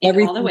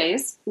 in all the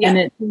ways. Yeah. And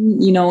it,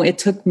 it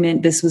took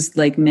this was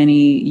like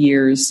many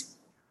years,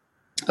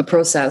 a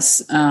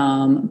process.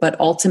 But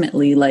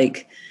ultimately,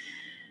 like,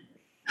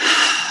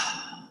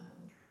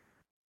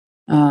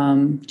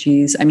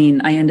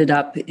 I ended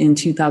up in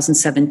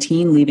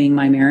 2017 leaving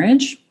my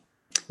marriage,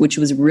 which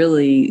was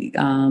really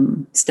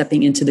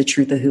stepping into the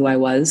truth of who I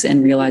was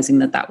and realizing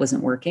that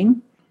wasn't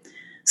working.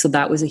 So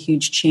that was a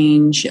huge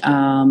change.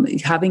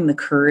 Having the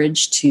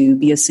courage to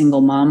be a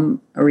single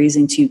mom,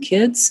 raising 2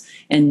 kids,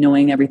 and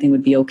knowing everything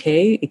would be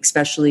okay,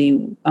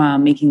 especially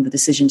making the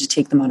decision to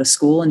take them out of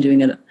school and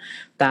doing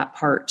that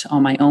part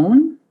on my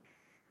own.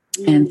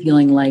 And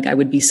feeling like I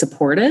would be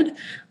supported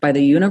by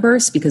the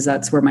universe because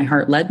that's where my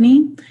heart led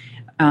me,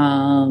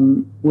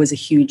 was a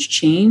huge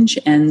change.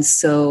 And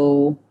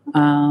so,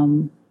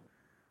 and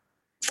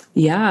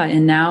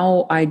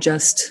now I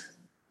just,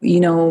 we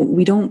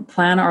don't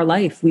plan our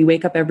life. We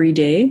wake up every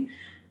day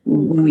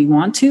when we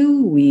want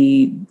to.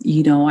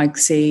 I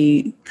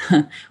say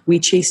we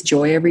chase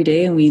joy every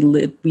day, and we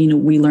live,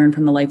 we learn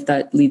from the life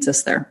that leads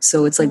us there.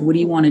 So it's like, what do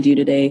you want to do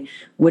today?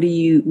 What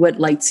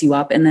lights you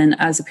up? And then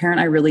as a parent,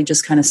 I really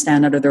just kind of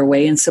stand out of their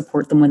way and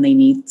support them when they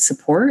need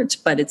support.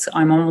 But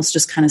I'm almost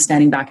just kind of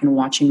standing back and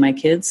watching my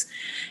kids,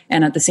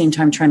 and at the same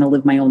time trying to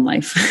live my own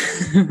life.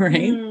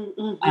 Right.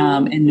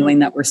 And knowing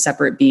that we're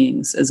separate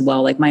beings as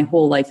well. Like, my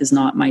whole life is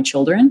not my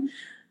children.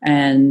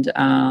 And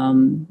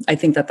I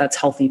think that's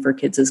healthy for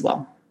kids as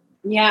well.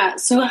 Yeah.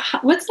 So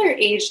what's their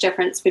age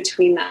difference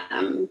between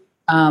them?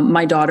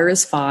 My daughter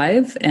is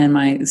 5 and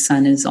my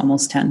son is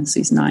almost 10. So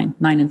he's 9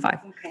 and 5.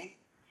 Okay.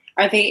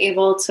 Are they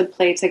able to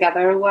play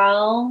together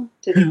well?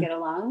 Do they get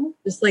along?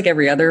 Just like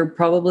every other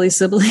probably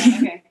sibling.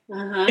 Okay.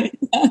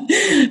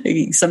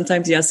 Uh-huh.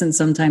 Sometimes yes and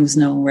sometimes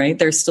no, right?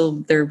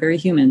 They're very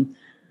human.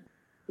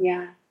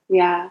 Yeah.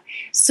 Yeah.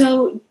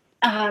 So,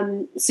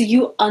 so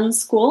you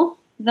unschool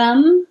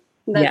them?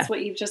 That's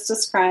what you've just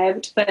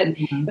described. But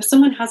if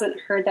someone hasn't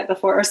heard that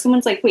before, or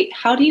someone's like, wait,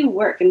 how do you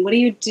work? And what do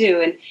you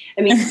do? And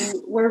I mean,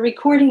 we're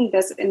recording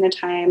this in the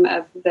time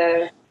of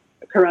the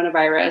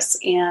coronavirus,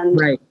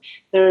 and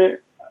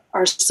there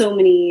are so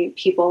many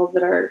people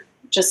that are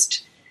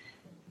just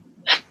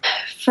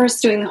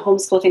first doing the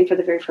homeschool thing for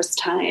the very first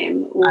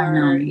time,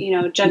 or,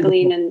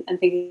 juggling and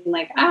thinking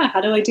like, how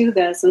do I do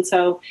this? And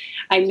so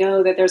I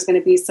know that there's going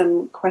to be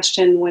some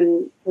question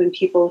when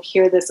people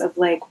hear this of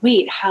like,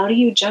 wait, how do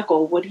you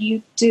juggle? What do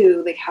you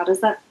do? Like, how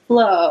does that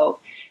flow?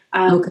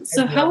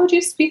 So how would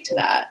you speak to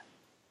that?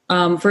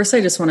 First,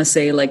 I just want to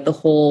say, like, the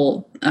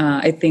whole,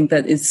 I think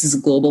that this is a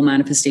global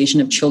manifestation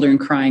of children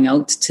crying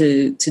out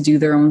to do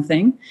their own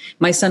thing.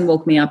 My son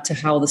woke me up to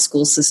how the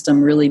school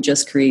system really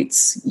just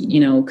creates,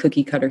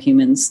 cookie cutter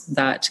humans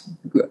that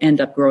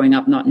end up growing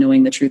up not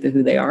knowing the truth of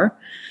who they are.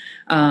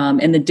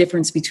 And the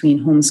difference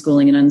between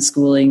homeschooling and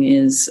unschooling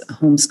is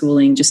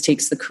homeschooling just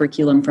takes the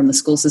curriculum from the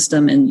school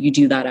system and you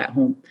do that at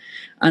home.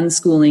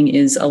 Unschooling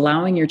is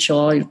allowing your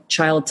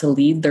child to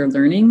lead their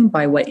learning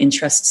by what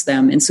interests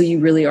them. And so you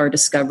really are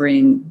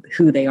discovering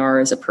who they are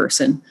as a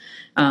person.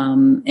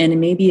 And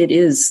maybe it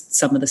is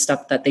some of the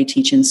stuff that they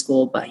teach in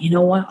school, but you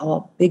know what?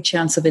 A big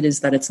chance of it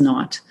is that it's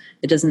not.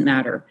 It doesn't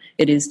matter.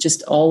 It is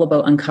just all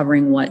about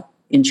uncovering what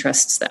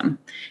interests them.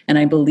 And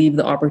I believe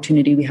the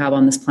opportunity we have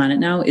on this planet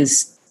now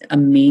is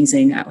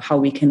amazing at how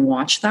we can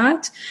watch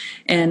that.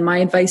 And my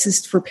advice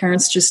is for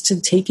parents just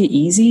to take it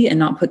easy and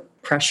not put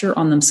pressure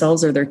on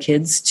themselves or their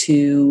kids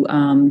to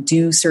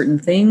do certain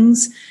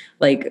things.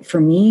 Like for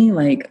me,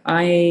 like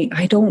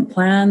I don't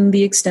plan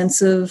the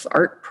extensive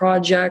art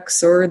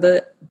projects or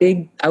the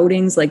big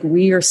outings. Like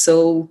we are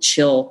so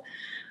chill.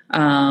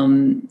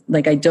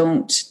 Like I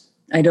don't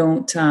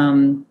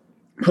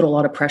put a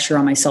lot of pressure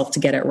on myself to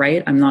get it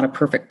right. I'm not a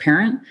perfect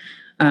parent.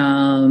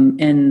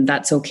 And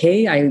that's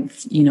okay.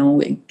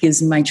 It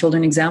gives my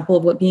children an example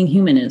of what being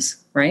human is,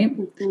 right?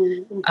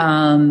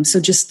 Mm-hmm. So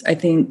just, I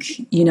think,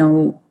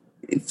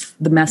 if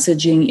the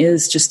messaging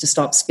is just to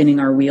stop spinning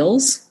our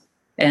wheels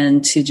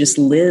and to just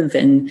live.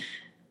 And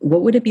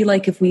what would it be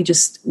like if we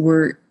just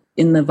were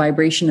in the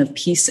vibration of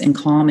peace and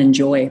calm and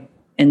joy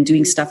and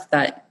doing stuff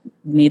that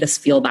made us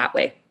feel that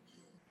way?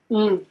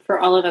 For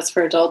all of us,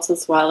 for adults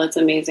as well. It's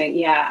amazing.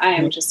 Yeah. I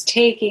am just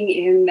taking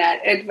in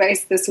that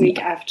advice this week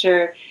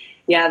after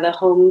the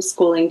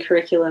homeschooling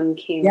curriculum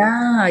came.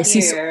 Yeah, I see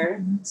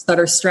some that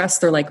are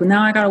stressed. They're like, well,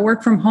 now I got to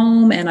work from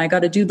home and I got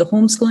to do the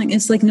homeschooling.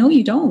 It's like, no,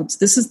 you don't.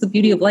 This is the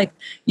beauty of life.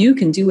 You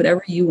can do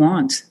whatever you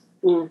want.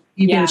 You've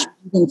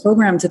been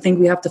programmed to think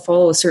we have to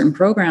follow a certain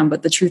program,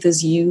 but the truth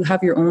is you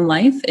have your own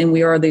life and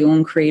we are the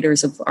own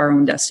creators of our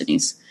own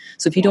destinies.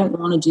 So if you don't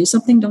want to do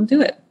something, don't do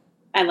it.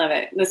 I love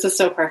it. This is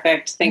so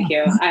perfect. Thank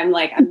you. I'm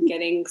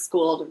getting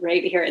schooled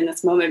right here in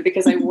this moment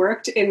because I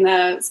worked in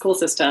the school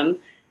system.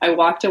 I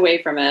walked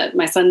away from it.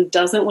 My son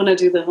doesn't want to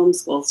do the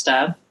homeschool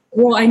stuff.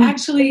 Well, I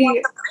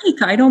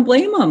don't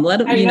blame him.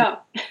 Let him.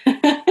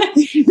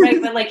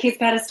 Right. But like, he's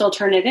got to still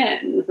turn it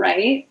in,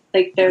 right?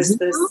 Like there's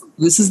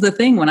this is the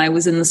thing. When I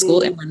was in the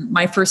school, and when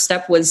my first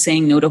step was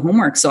saying no to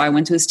homework. So I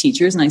went to his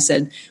teachers and I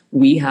said,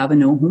 we have a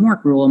no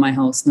homework rule in my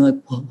house. And they're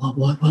like,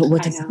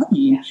 what does that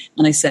mean? Yeah.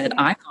 And I said,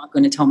 I'm not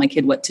going to tell my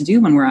kid what to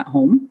do when we're at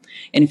home.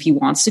 And if he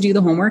wants to do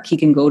the homework, he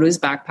can go to his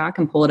backpack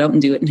and pull it out and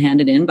do it and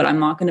hand it in. But I'm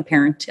not going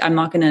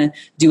to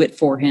do it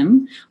for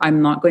him.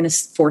 I'm not going to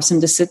force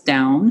him to sit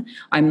down.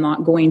 I'm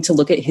not going to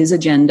look at his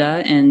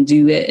agenda and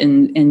do it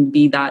and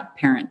be that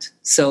parent.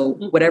 So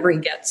whatever he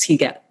gets, he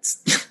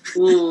gets.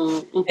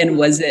 And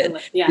was it,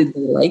 did they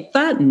like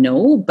that?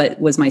 No.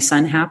 But was my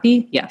son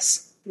happy?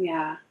 Yes.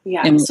 Yeah.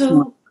 Yeah. And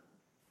so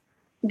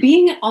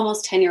being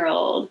almost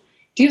 10-year-old,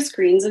 do you have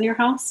screens in your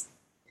house?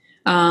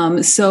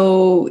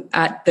 So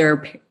at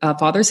their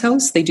father's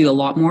house, they do a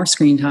lot more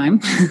screen time.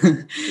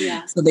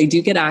 Yeah. So they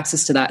do get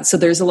access to that. So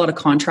there's a lot of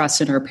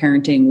contrast in our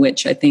parenting,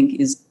 which I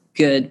think is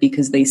good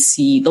because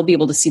they'll be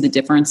able to see the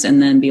difference and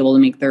then be able to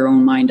make their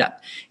own mind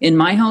up. In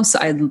my house,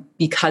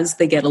 because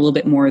they get a little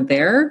bit more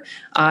there,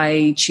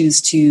 I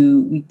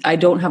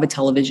don't have a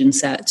television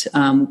set.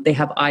 They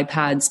have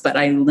iPads, but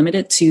I limit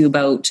it to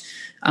about,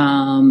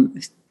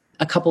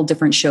 a couple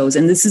different shows.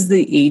 And this is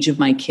the age of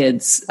my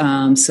kids.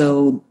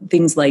 So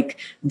things like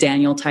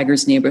Daniel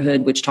Tiger's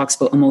Neighborhood, which talks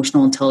about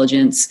emotional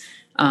intelligence.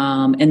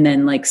 And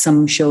then like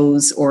some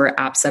shows or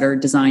apps that are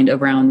designed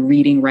around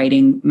reading,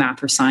 writing,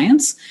 math, or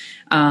science.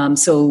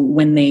 So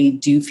when they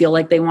do feel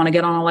like they want to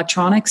get on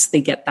electronics,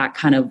 they get that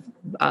kind of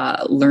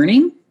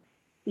learning.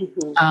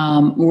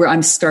 Where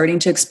I'm starting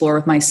to explore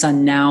with my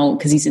son now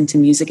because he's into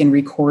music and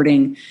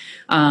recording.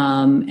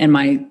 And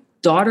my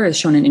daughter has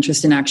shown an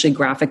interest in actually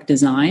graphic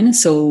design.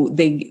 So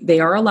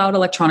they are allowed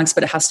electronics,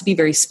 but it has to be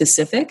very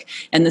specific.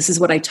 And this is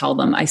what I tell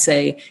them. I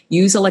say,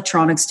 use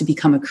electronics to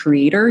become a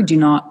creator. Do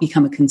not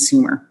become a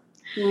consumer.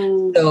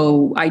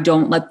 So I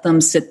don't let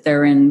them sit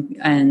there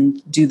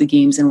and do the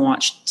games and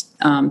watch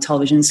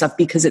television and stuff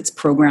because it's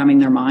programming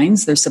their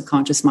minds. Their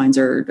subconscious minds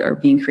are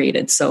being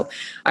created. So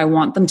I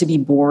want them to be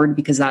bored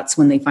because that's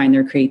when they find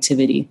their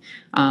creativity.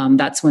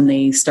 That's when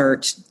they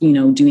start,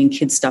 doing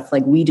kid stuff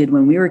like we did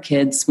when we were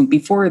kids,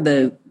 before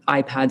the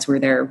iPads were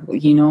there,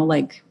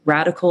 like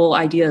radical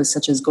ideas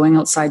such as going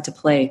outside to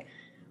play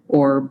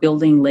or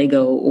building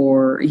Lego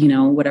or,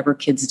 whatever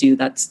kids do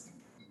that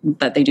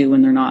they do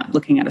when they're not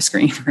looking at a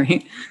screen,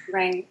 right?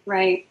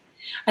 Right.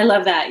 I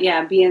love that.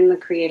 Yeah, being the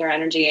creator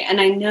energy. And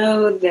I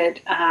know that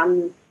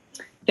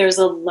there's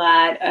a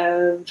lot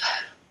of,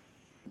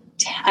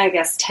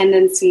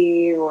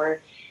 tendency or,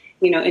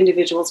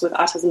 individuals with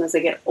autism as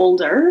they get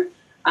older,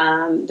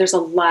 there's a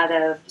lot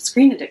of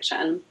screen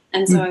addiction.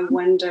 And so I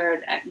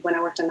wondered when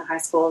I worked in the high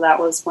school, that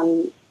was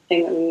one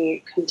thing that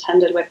we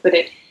contended with, but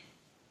it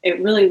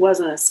really was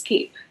an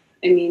escape.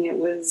 I mean, it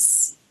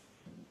was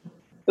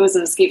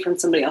an escape from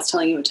somebody else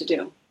telling you what to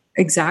do.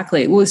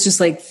 Exactly. Well, it's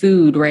just like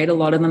food, right? A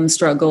lot of them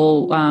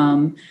struggle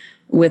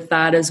with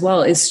that as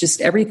well. It's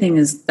just everything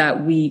is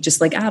that we,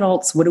 just like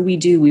adults, what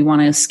do? We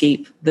want to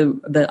escape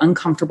the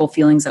uncomfortable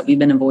feelings that we've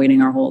been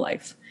avoiding our whole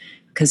life.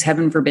 Because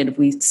heaven forbid if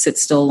we sit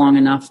still long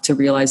enough to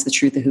realize the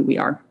truth of who we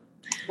are.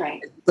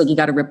 Right. But you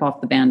got to rip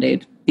off the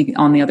Band-Aid.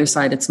 On the other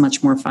side, it's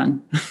much more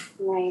fun.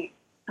 Right.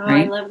 Oh,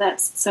 right? I love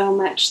that so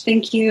much.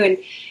 Thank you. And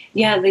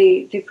yeah,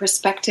 the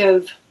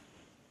perspective,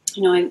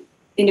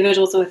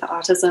 individuals with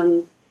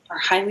autism are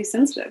highly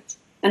sensitive.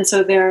 And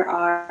so there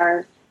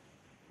are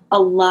a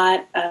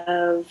lot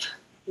of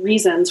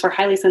reasons for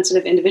highly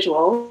sensitive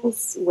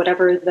individuals,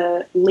 whatever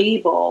the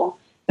label,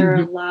 there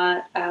are a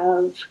lot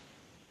of,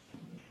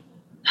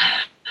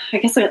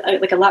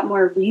 like a lot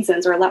more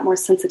reasons or a lot more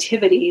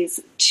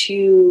sensitivities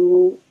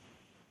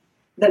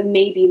that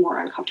may be more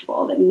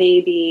uncomfortable, that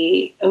may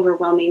be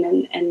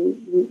overwhelming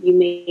and you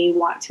may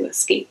want to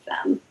escape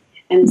them.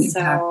 And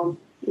so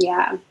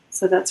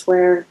that's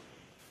where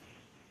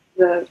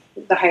the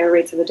higher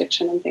rates of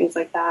addiction and things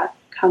like that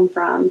come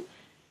from.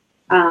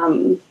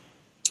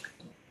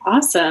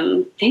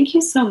 Awesome. Thank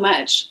you so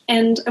much.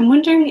 And I'm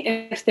wondering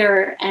if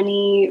there are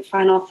any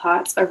final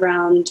thoughts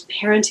around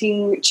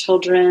parenting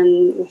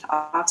children with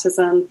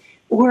autism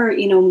or,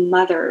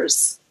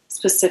 mothers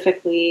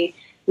specifically,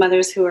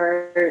 mothers who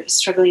are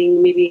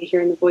struggling, maybe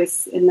hearing the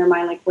voice in their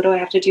mind, like, what do I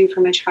have to do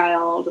for my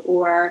child?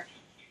 Or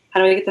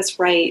how do I get this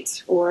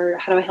right? Or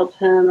how do I help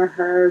him or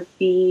her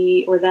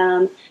be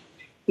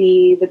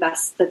the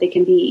best that they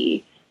can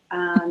be?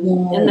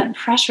 And that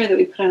pressure that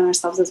we put on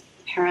ourselves as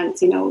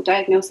parents,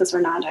 diagnosis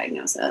or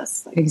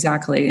non-diagnosis.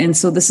 Exactly. And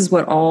so this is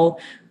what all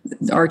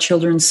our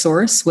children's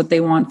source, what they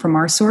want from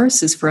our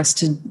source is for us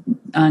to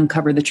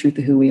uncover the truth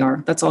of who we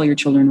are. That's all your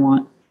children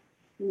want.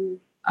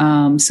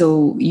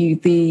 So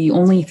the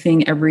only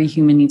thing every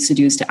human needs to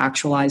do is to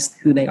actualize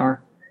who they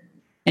are.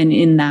 And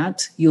in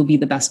that, you'll be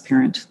the best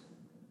parent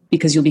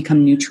because you'll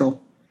become neutral.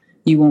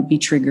 You won't be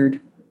triggered.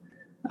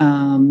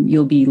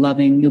 You'll be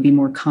loving, you'll be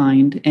more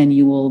kind, and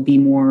you will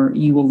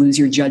lose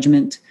your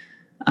judgment.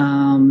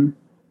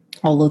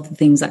 All of the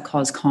things that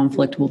cause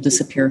conflict will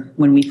disappear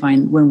when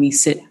we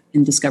sit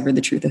and discover the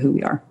truth of who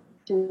we are.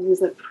 There's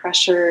the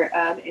pressure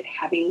of it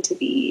having to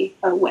be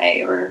a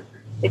way, or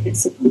if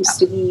it's supposed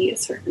to be a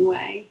certain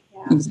way.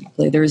 Yeah.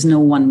 Exactly. There is no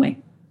one way.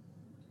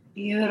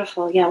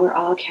 Beautiful. Yeah, we're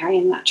all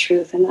carrying that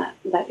truth, and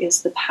that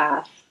is the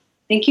path.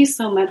 Thank you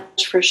so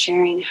much for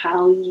sharing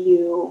how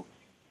you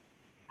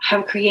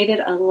have created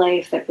a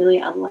life that really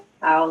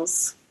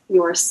allows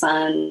your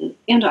son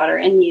and daughter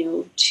and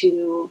you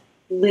to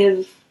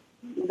live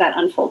that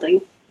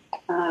unfolding.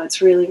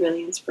 It's really,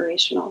 really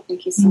inspirational.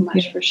 Thank you so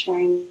much for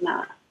sharing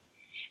that.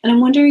 And I'm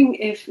wondering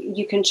if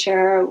you can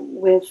share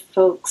with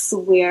folks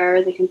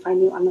where they can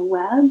find you on the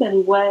web,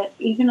 and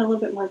even a little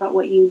bit more about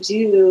what you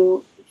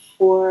do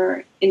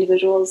for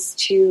individuals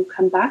to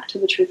come back to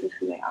the truth of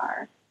who they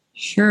are.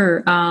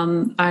 Sure.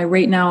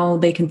 Right now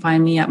they can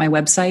find me at my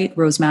website,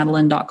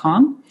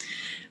 rosemadelaine.com.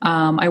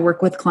 I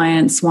work with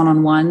clients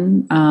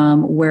one-on-one,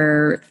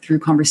 where through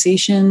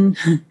conversation,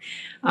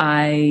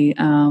 I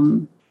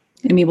am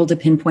able to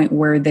pinpoint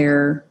where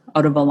they're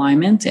out of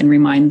alignment and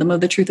remind them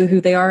of the truth of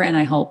who they are. And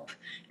I help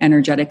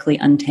energetically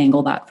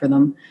untangle that for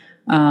them.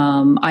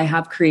 I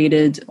have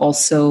created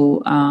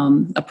also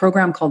a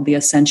program called the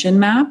Ascension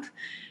Map,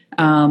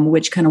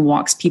 which kind of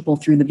walks people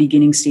through the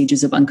beginning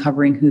stages of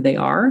uncovering who they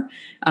are.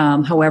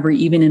 However,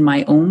 even in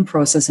my own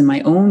process, in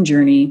my own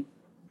journey,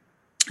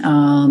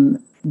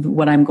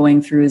 what I'm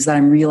going through is that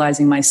I'm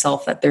realizing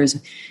myself that there's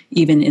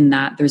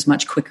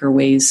much quicker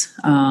ways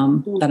that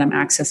I'm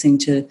accessing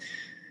to,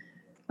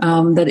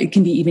 that it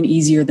can be even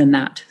easier than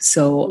that.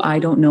 So I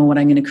don't know what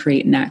I'm going to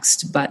create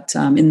next, but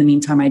in the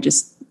meantime, I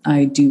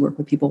do work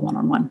with people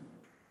one-on-one.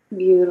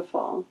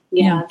 Beautiful.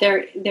 Yeah.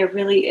 There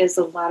really is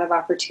a lot of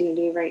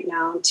opportunity right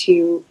now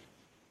to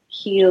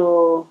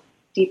heal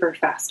deeper,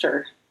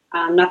 faster.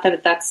 Not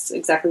that that's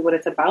exactly what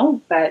it's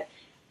about, but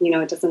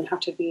it doesn't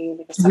have to be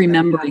like a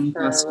remembering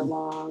for a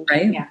long,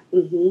 right? Yeah.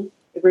 Mm-hmm.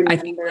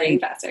 Remembering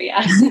faster.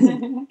 Yeah.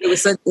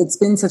 It's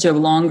been such a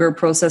longer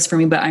process for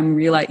me, but I'm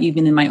realizing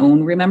even in my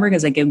own remembering,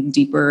 as I get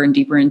deeper and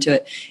deeper into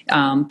it,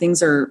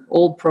 things are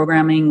old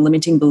programming,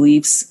 limiting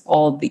beliefs,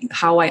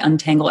 how I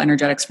untangle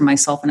energetics for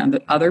myself and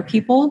other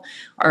people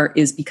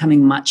is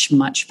becoming much,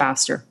 much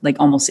faster, like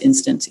almost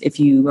instant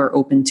if you are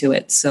open to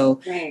it. So,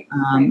 right.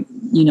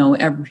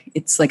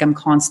 It's like I'm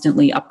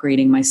constantly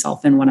upgrading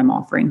myself in what I'm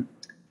offering.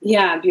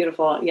 Yeah.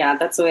 Beautiful. Yeah.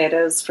 That's the way it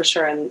is for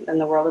sure. And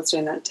the world is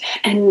doing that.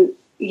 And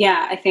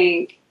yeah, I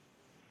think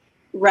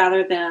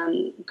rather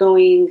than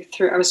going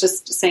through, I was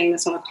just saying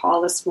this on a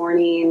call this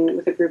morning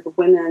with a group of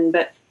women,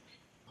 but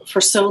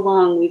for so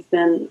long we've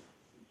been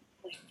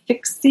like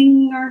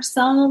fixing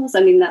ourselves.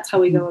 I mean, that's how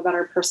we go about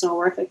our personal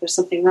work. Like there's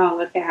something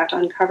wrong. Okay, I have to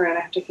uncover it.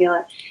 I have to heal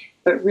it.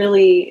 But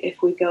really,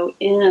 if we go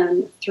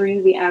in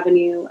through the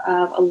avenue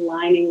of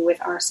aligning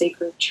with our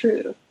sacred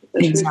truth,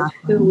 the truth of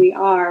who we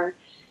are,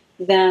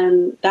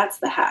 then that's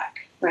the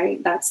hack,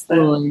 right? That's the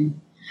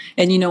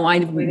way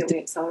that we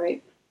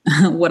accelerate.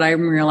 What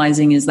I'm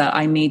realizing is that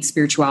I made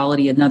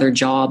spirituality another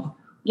job.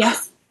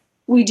 Yes,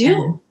 we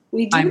do.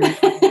 We do.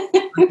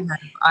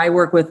 I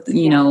work with,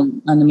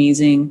 an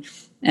amazing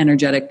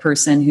energetic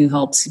person who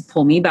helps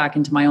pull me back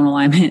into my own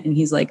alignment. And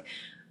he's like,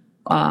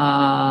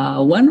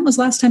 when was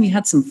the last time you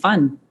had some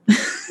fun?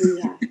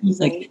 Yeah. He's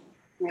like,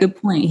 good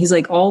point. He's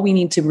like, all we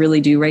need to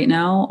really do right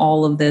now,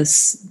 all of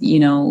this,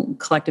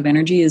 collective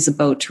energy is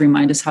about to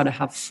remind us how to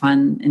have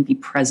fun and be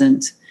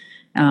present,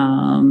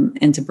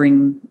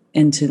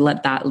 and to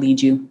let that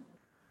lead you.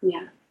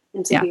 Yeah.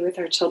 And to be with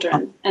our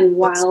children. And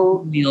while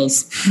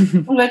wheels.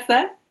 What's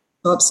that?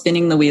 Stop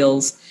spinning the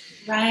wheels.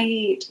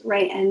 Right.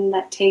 And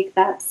take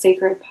that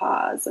sacred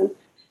pause. And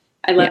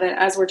I love it.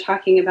 As we're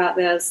talking about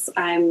this,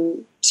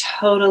 I'm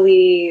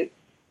totally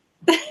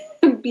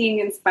being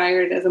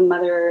inspired as a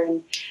mother,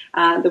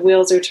 and the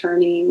wheels are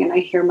turning, and I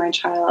hear my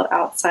child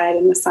outside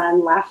in the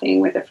sun laughing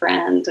with a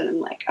friend, and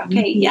I'm like,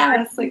 okay,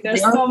 yes, like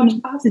there's so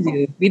much possible.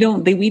 To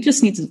do. We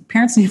just need to,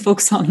 parents need to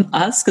focus on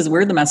us because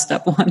we're the messed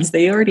up ones.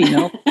 They already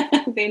know.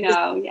 They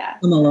know, yeah.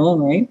 I'm alone,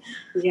 right?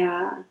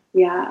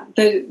 Yeah.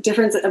 The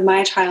difference of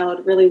my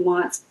child really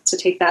wants to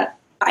take that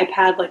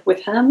iPad like with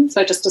him. So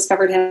I just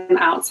discovered him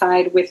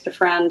outside with the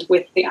friend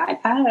with the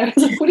iPad. I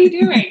was like, what are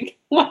you doing?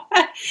 What?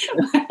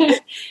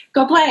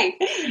 Go play.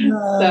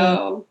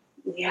 So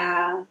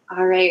yeah.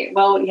 All right.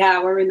 Well,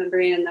 yeah, we're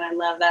remembering. And then I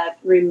love that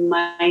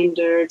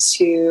reminder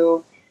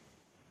to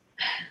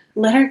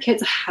let our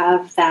kids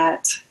have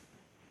that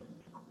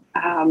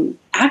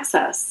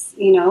access,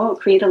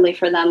 create a life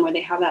for them where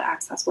they have that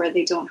access, where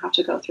they don't have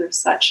to go through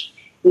such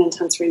an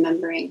intense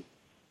remembering.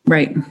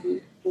 Right.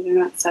 They're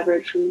not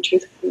severed from the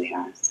truth of who they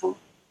are. So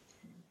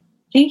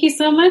thank you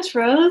so much,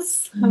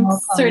 Rose. I'm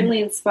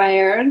certainly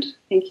inspired.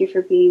 Thank you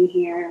for being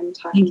here and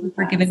talking with us. Thank you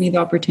for giving me the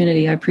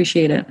opportunity. I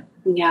appreciate it.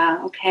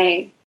 Yeah.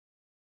 Okay.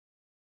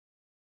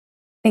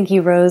 Thank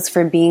you, Rose,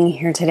 for being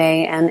here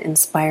today and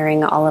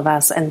inspiring all of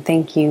us. And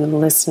thank you,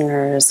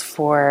 listeners,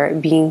 for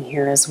being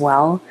here as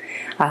well.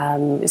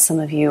 Some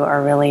of you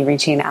are really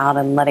reaching out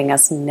and letting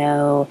us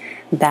know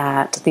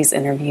that these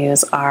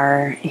interviews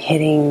are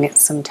hitting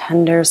some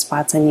tender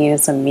spots in you,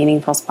 some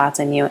meaningful spots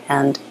in you,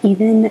 and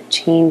even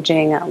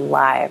changing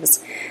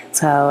lives.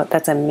 So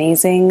that's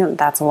amazing.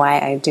 That's why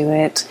I do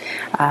it.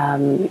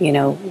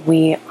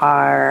 We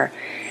are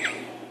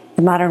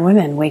the modern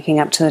women waking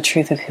up to the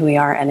truth of who we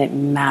are, and it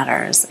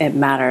matters. It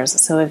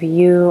matters. So if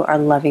you are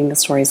loving the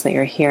stories that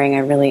you're hearing, I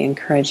really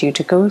encourage you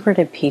to go over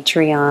to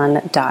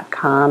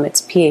patreon.com.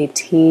 It's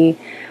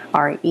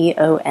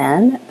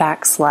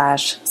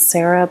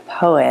Patreon/Sarah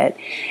Poet,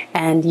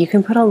 and you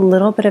can put a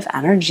little bit of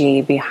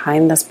energy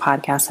behind this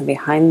podcast and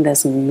behind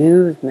this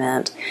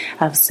movement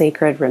of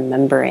sacred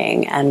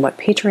remembering. And what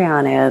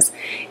Patreon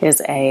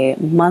is a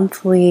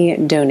monthly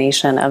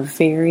donation of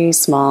very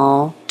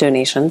small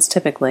donations,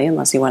 typically,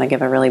 unless you want to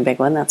give a really big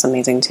one, that's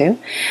amazing too.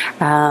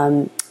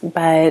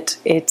 But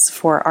it's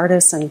for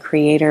artists and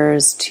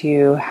creators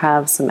to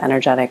have some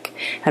energetic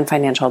and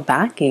financial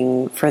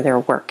backing for their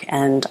work.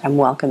 And I'm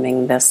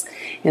welcoming this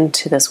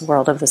into this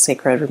world of the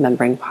Sacred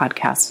Remembering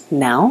podcast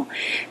now.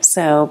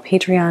 So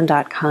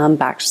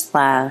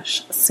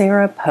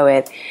patreon.com/Sarah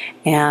Poet,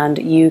 and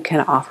you can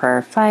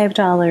offer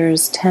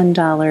 $5,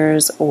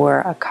 $10, or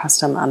a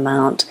custom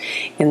amount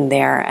in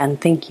there.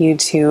 And thank you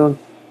to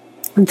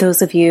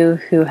those of you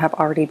who have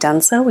already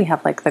done so. We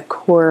have like the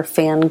core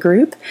fan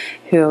group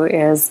who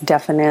is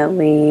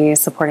definitely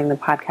supporting the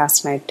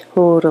podcast, and I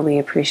totally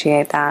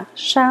appreciate that.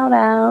 Shout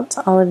out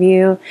to all of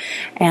you.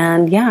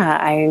 And yeah,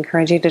 I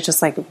encourage you to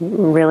just like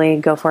really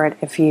go for it.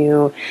 If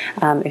you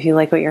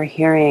like what you're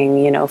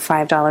hearing,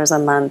 $5 a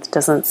month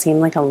doesn't seem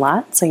like a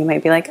lot. So you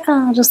might be like,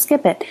 oh, I'll just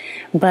skip it.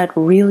 But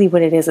really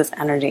what it is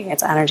energy.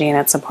 It's energy and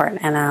it's support.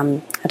 And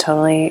I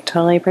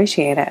totally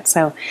appreciate it.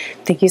 So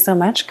thank you so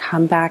much.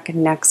 Come back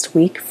next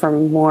week for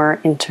more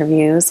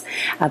interviews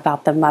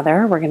about the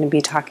mother. We're going to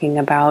be talking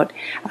about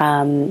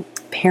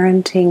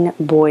parenting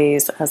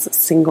boys as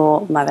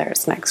single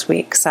mothers next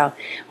week. So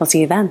we'll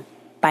see you then.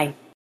 Bye.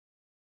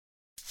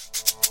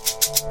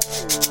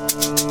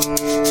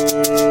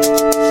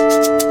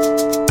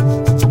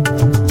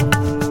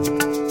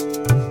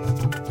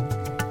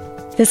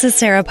 This is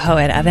Sarah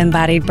Poet of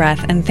Embodied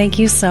Breath, and thank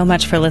you so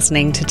much for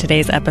listening to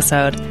today's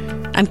episode.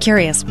 I'm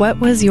curious, what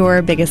was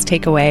your biggest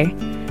takeaway?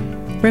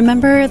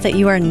 Remember that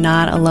you are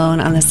not alone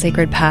on the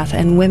sacred path,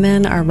 and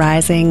women are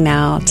rising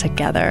now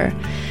together.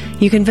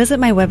 You can visit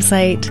my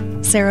website,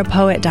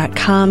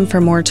 sarahpoet.com,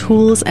 for more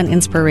tools and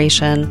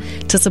inspiration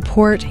to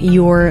support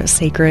your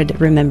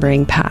sacred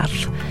remembering path.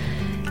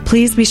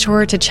 Please be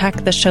sure to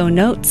check the show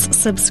notes,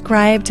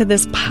 subscribe to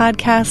this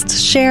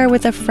podcast, share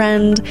with a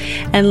friend,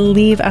 and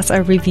leave us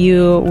a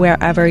review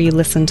wherever you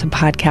listen to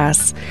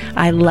podcasts.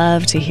 I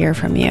love to hear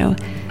from you.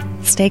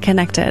 Stay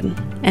connected,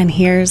 and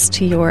here's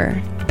to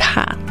your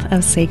path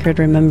of sacred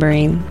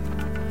remembering.